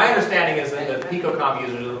 My understanding is that the PicoCom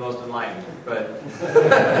users are the most enlightened, but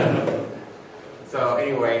so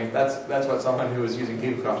anyway, that's what someone who was using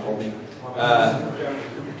PicoCom told me.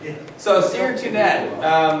 So Seer2Net.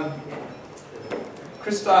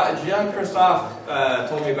 Jean-Christophe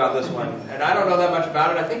told me about this one, and I don't know that much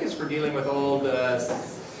about it. I think it's for dealing with old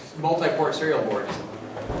multi-port serial boards.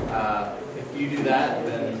 If you do that,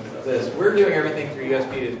 then we're doing everything through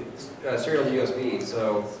USB to serial to USB,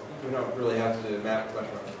 so we don't really have to map much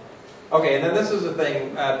of it. Okay, and then this is the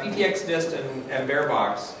thing, PTX-dist and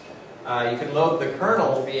Bearbox. You can load the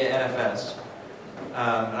kernel via NFS. And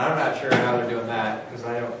I'm not sure how they're doing that, because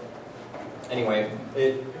I don't... Anyway,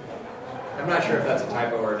 I'm not sure if that's a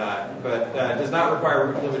typo or not, but it does not require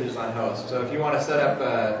root privileges on host. So if you want to set up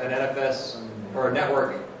an NFS or a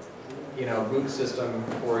network, boot system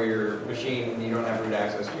for your machine, and you don't have root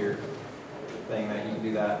access to your thing, that you can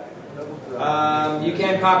do that. You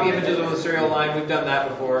can copy images over the serial line. We've done that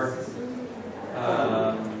before.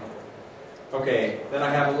 Okay, then I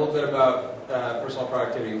have a little bit about personal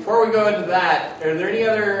productivity. Before we go into that, are there any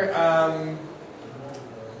other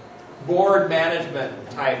board management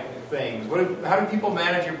type things. How do people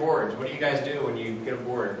manage your boards? What do you guys do when you get a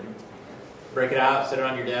board? You break it out, sit it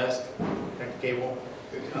on your desk, connect the cable.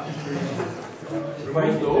 So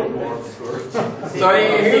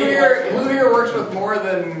who here works with more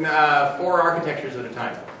than 4 architectures at a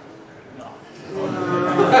time?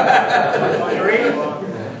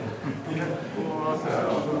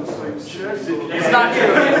 It's not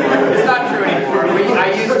true anymore. It's not true anymore.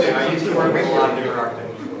 I used to work with a lot of different architects.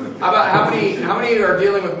 How many are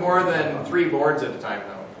dealing with more than 3 boards at a time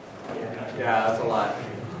though? Yeah, that's a lot.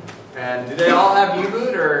 And do they all have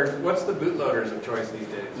U-boot, or what's the bootloaders of choice these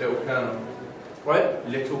days? Little kernel. What?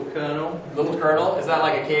 Little kernel. Little kernel? Is that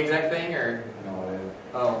like a K-exec thing, or? No.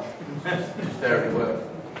 Oh. There it works.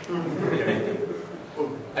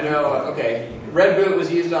 I know, okay. Red boot was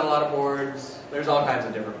used on a lot of boards. There's all kinds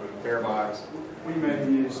of different boot. Farebox. We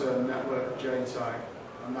mainly use network JTAG,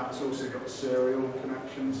 and that's also got serial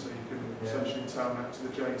connections, so you can essentially tell next to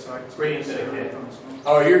the JTAG. Brilliant idea.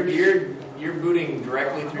 Oh, you're booting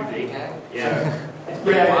directly through JTAG? Yeah.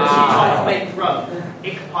 Wow.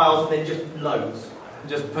 It compiles and then just loads.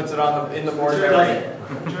 Just puts it on in the board Sure memory.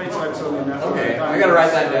 JTAG's on the network. Okay, I gotta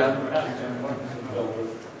write that down.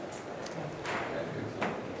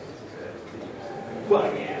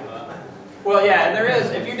 Well, yeah, and there is,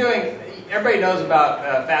 if you're doing, everybody knows about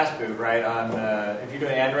fast boot, right? On if you're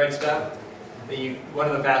doing Android stuff, one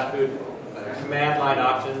of the fast boot command line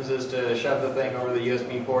options is to shove the thing over the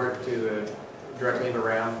USB port to directly into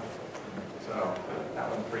RAM. So that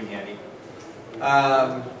one's pretty handy.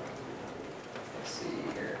 Let's see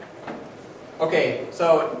here. Okay,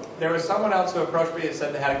 so there was someone else who approached me that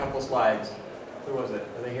said they had a couple slides. Who was it?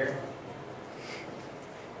 Are they here?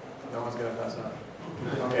 No one's gonna fess up.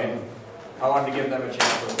 Okay. I wanted to give them a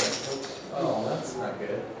chance real quick. Oops. Oh, that's not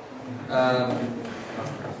good. Yeah,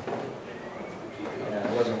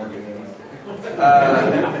 it wasn't working anymore.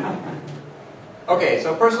 Okay,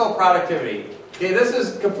 so personal productivity. Okay, this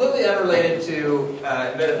is completely unrelated to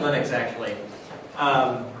embedded Linux, actually.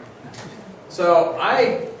 So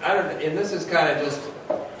I don't, and this is kind of just,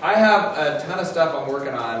 I have a ton of stuff I'm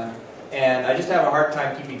working on, and I just have a hard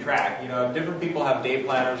time keeping track. You know, different people have day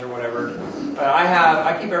planners or whatever. But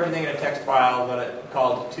I keep everything in a text file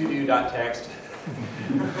called todo.txt.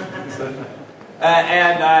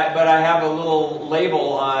 But I have a little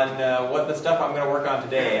label on what the stuff I'm going to work on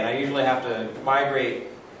today, and I usually have to migrate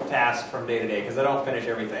tasks from day to day because I don't finish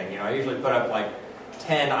everything. You know, I usually put up like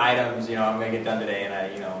 10 items. You know, I'm going to get done today, and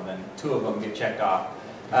and then 2 of them get checked off.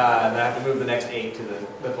 Then I have to move the next 8 to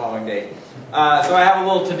the following day. So I have a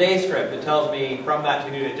little today script that tells me from that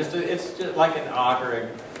to do it. It's just like an awk or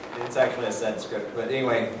it's actually a set script, but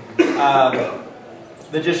anyway,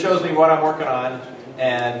 that just shows me what I'm working on.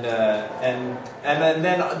 And then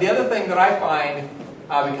the other thing that I find,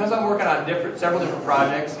 because I'm working on several different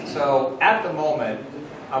projects, so at the moment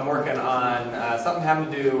I'm working on something having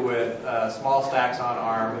to do with small stacks on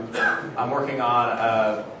ARM. I'm working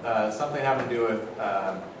on something having to do with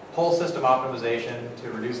whole system optimization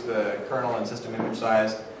to reduce the kernel and system image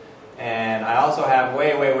size. And I also have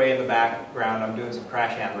way in the background, I'm doing some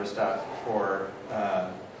crash handler stuff for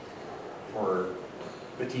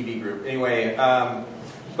the TV group. Anyway,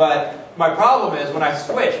 but my problem is when I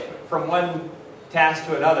switch from one task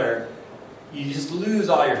to another, you just lose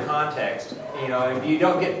all your context. You know, if you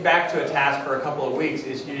don't get back to a task for a couple of weeks,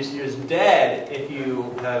 you're just dead if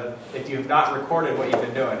you've not recorded what you've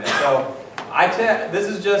been doing. And so this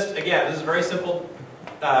is a very simple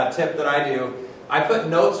tip that I do. I put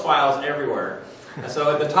notes files everywhere.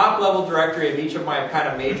 So at the top level directory of each of my kind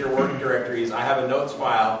of major work directories, I have a notes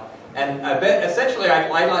file. And essentially,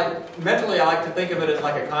 mentally I like to think of it as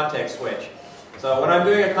like a context switch. So when I'm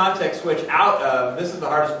doing a context switch out of, this is the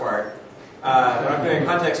hardest part, when I'm doing a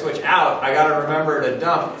context switch out, I got to remember to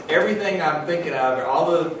dump everything I'm thinking of,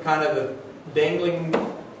 all the kind of the dangling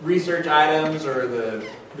research items or the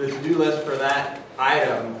to-do list for that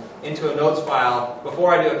item into a notes file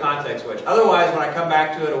before I do a context switch. Otherwise, when I come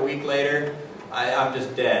back to it a week later, I'm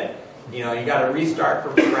just dead. You know, you got to restart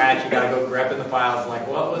from scratch. You got to go grep in the files. Like,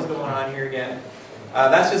 what was going on here again?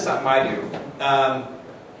 That's just something I do.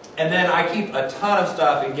 And then I keep a ton of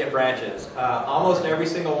stuff in Git branches. Almost every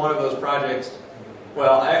single one of those projects,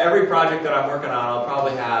 well, every project that I'm working on, I'll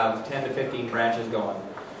probably have 10 to 15 branches going.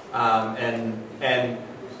 And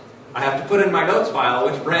I have to put in my notes file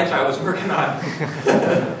which branch I was working on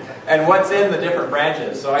and what's in the different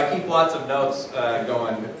branches. So I keep lots of notes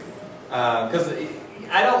going because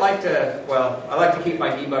I don't like to, well, I like to keep my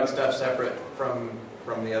debug stuff separate from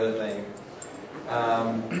the other thing.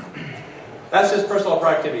 That's just personal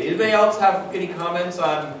productivity. Anybody else have any comments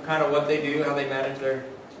on kind of what they do, how they manage their...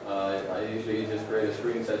 I usually just create a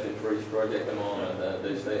screen session for each project I'm on, and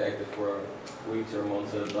they stay active for weeks or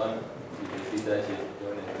months at a time. You can detach it,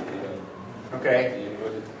 join it. Okay.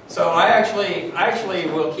 So I actually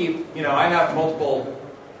will keep, I have multiple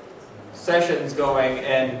sessions going,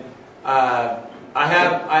 and I'll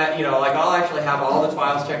actually have all the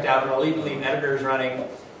files checked out, and I'll even leave editors running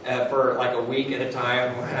for like a week at a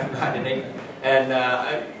time when I'm not editing. And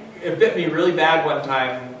it bit me really bad one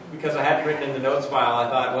time because I hadn't written in the notes file. I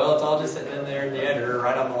thought, well, it's all just sitting in there in the editor,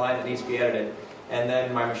 right on the line that needs to be edited. And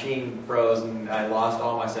then my machine froze, and I lost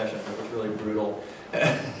all my sessions. It was really brutal.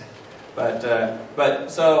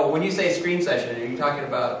 But so when you say screen session, are you talking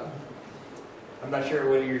about? I'm not sure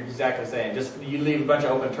what you're exactly saying. Just you leave a bunch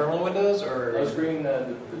of open terminal windows, or no screen.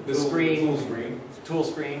 The screen. Tool screen. Tool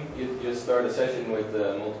screen. You just start a session with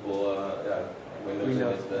multiple windows in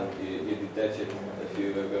it, then you detach it. If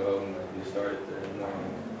you go home, you start it normally.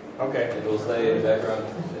 Okay. It will stay in the background.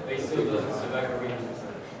 Basically, it's like a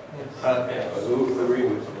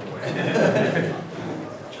reboot.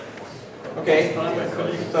 Okay.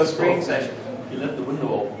 So screen session. You left the window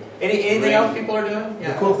open. Anything else people are doing?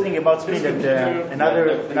 The cool thing about screen that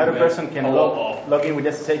another person can log in with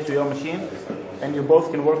SSH to your machine, and you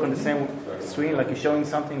both can work on the same screen, like you're showing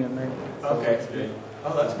something. And then okay.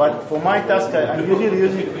 Oh, that's but for my task, I'm usually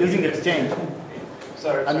using Exchange.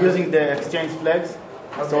 Sorry. I'm using the Exchange flags.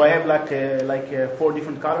 Okay. So I have like 4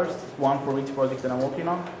 different colors, one for each project that I'm working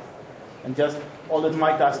on, and just all that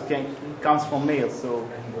my task comes from mail. So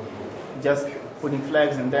just putting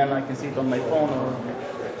flags, and then I can see it on my phone or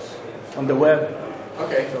on the web.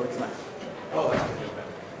 Okay. So it's nice. Oh, that's good.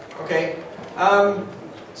 Okay.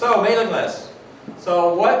 So mailing lists.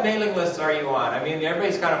 So what mailing lists are you on? I mean,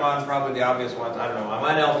 everybody's kind of on probably the obvious ones. I don't know. I'm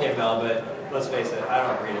on LKML, but let's face it, I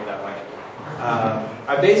don't read it that much.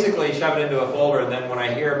 I basically shove it into a folder, and then when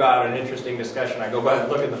I hear about an interesting discussion, I go back and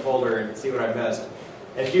look in the folder and see what I missed.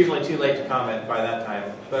 It's usually too late to comment by that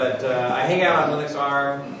time. But I hang out on Linux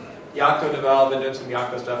ARM, Yocto Develop, been doing some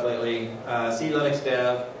Yocto stuff lately, C Linux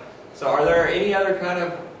Dev. So are there any other kind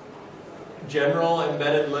of general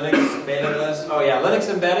embedded Linux mailing lists? Oh yeah, Linux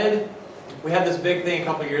Embedded. We had this big thing a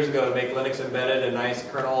couple years ago to make Linux Embedded a nice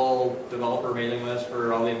kernel developer mailing list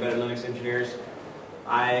for all the embedded Linux engineers.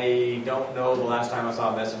 I don't know the last time I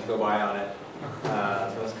saw a message go by on it.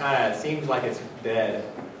 So it's it seems like it's dead.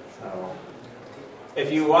 So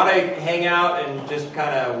if you want to hang out and just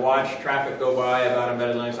kind of watch traffic go by about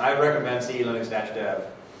embedded Linux, I recommend C Linux-Dev.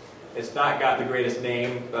 It's not got the greatest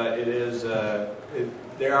name, but it is.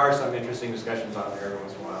 There are some interesting discussions on there every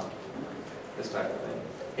once in a while. This type of thing.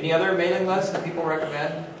 Any other mailing lists that people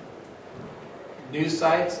recommend? News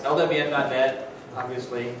sites, LWN.net,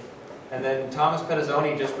 obviously. And then Thomas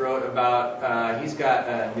Petazzoni just wrote about, he's got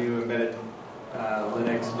a new embedded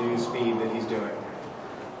Linux news feed that he's doing.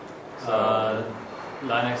 So,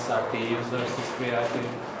 Linux RT users is pretty active,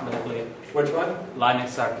 lately. Which one?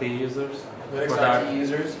 Linux RT users. Linux RT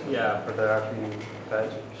users? Yeah, for the RT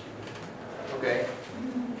patch. Okay.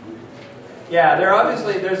 Yeah, there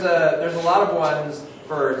obviously there's a lot of ones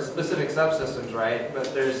for specific subsystems, right?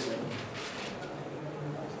 But there's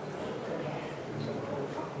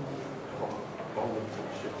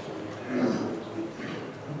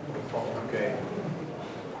okay.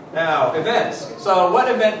 Now events. So what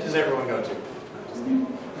event does everyone go to?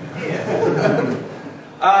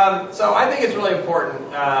 So I think it's really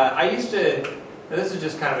important. I used to. This is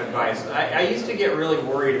just kind of advice. I used to get really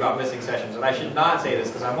worried about missing sessions, and I should not say this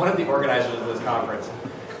because I'm one of the organizers of this conference,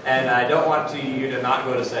 and I don't want you to not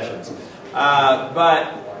go to sessions.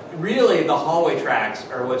 But really, the hallway tracks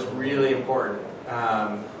are what's really important.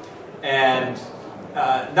 And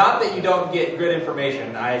not that you don't get good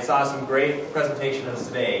information. I saw some great presentations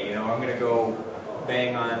today. You know, I'm going to go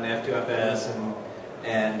bang on F2FS,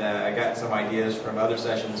 and I got some ideas from other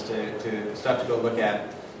sessions to stuff to go look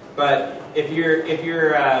at. But if you're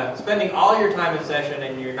spending all your time in session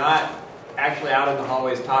and you're not actually out in the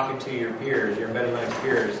hallways talking to your peers, your embedded Linux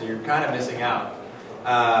peers, you're kind of missing out.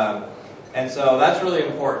 And so that's really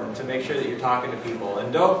important to make sure that you're talking to people.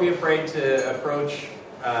 And don't be afraid to approach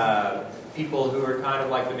people who are kind of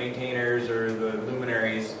like the maintainers or the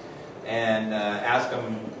luminaries and ask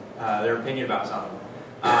them their opinion about something.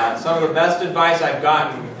 Some of the best advice I've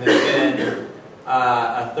gotten has been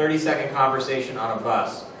a 30-second conversation on a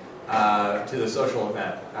bus. To the social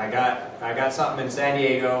event. I got something in San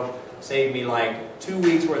Diego, saved me like 2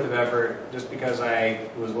 weeks worth of effort just because I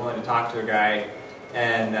was willing to talk to a guy,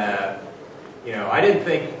 and you know, I didn't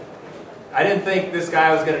think this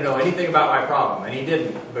guy was going to know anything about my problem, and he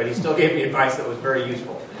didn't, but he still gave me advice that was very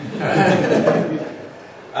useful.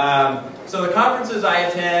 So the conferences I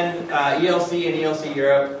attend, ELCE and ELCE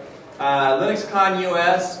Europe, LinuxCon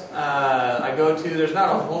US, I go to. There's not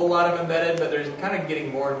a whole lot of embedded, but there's kind of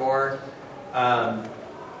getting more and more.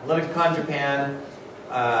 LinuxCon Japan,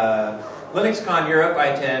 LinuxCon Europe, I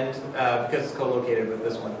attend because it's co-located with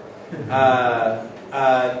this one.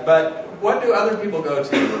 But what do other people go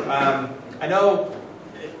to? I know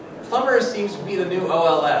Plumbers seems to be the new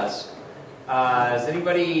OLS. Is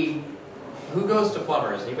anybody who goes to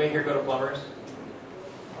Plumbers? Anybody here go to Plumbers?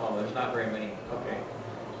 Oh, there's not very many. Okay.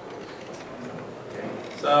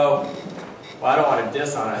 So, well, I don't want to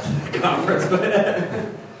diss on a conference,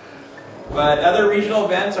 but other regional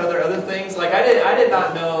events, are there other things? Like I did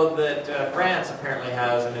not know that France apparently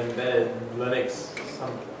has an embedded Linux,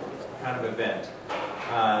 some kind of event.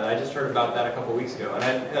 I just heard about that a couple weeks ago. And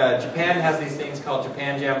then, Japan has these things called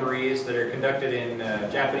Japan Jamborees that are conducted in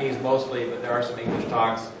Japanese mostly, but there are some English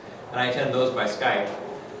talks, and I attend those by Skype.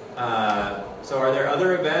 So are there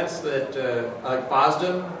other events that, like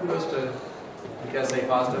FOSDEM, who goes to, you guys say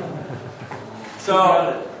FOSDEM?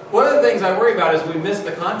 So one of the things I worry about is we miss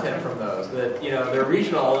the content from those, that, they're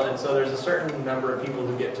regional, and so there's a certain number of people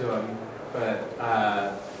who get to them, but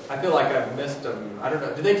I feel like I've missed them. I don't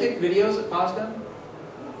know, do they take videos at FOSDEM?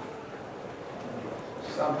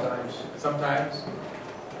 Sometimes. Sometimes?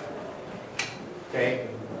 Okay.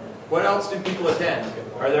 What else do people attend?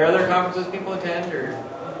 Are there other conferences people attend, or?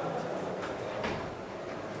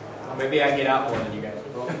 Well, maybe I get out more than you guys.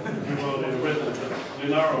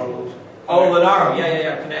 Linaro. Oh, Linaro,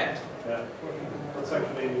 yeah, Connect. Yeah, that's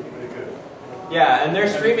actually really good. Yeah, and they're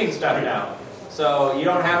streaming stuff now. So you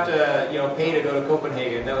don't have to, pay to go to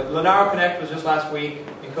Copenhagen. Now, Linaro Connect was just last week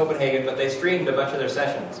in Copenhagen, but they streamed a bunch of their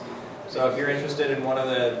sessions. So if you're interested in one of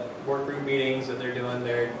the work group meetings that they're doing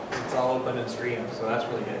there, it's all open and streamed. So that's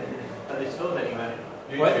really good. Are they stored anywhere?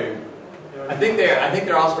 What? I think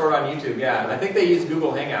they're all stored on YouTube. Yeah, I think they use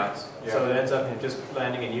Google Hangouts, so it ends up just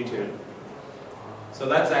landing in YouTube. So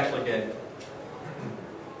that's actually good.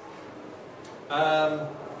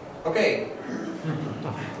 Okay.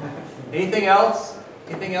 Anything else?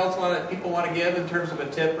 Anything else people want to give in terms of a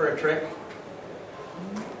tip or a trick?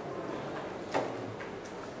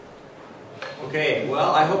 Okay,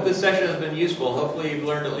 well, I hope this session has been useful. Hopefully you've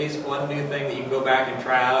learned at least one new thing that you can go back and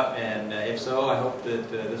try out, and if so, I hope that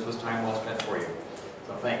this was time well spent for you.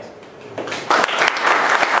 So thanks.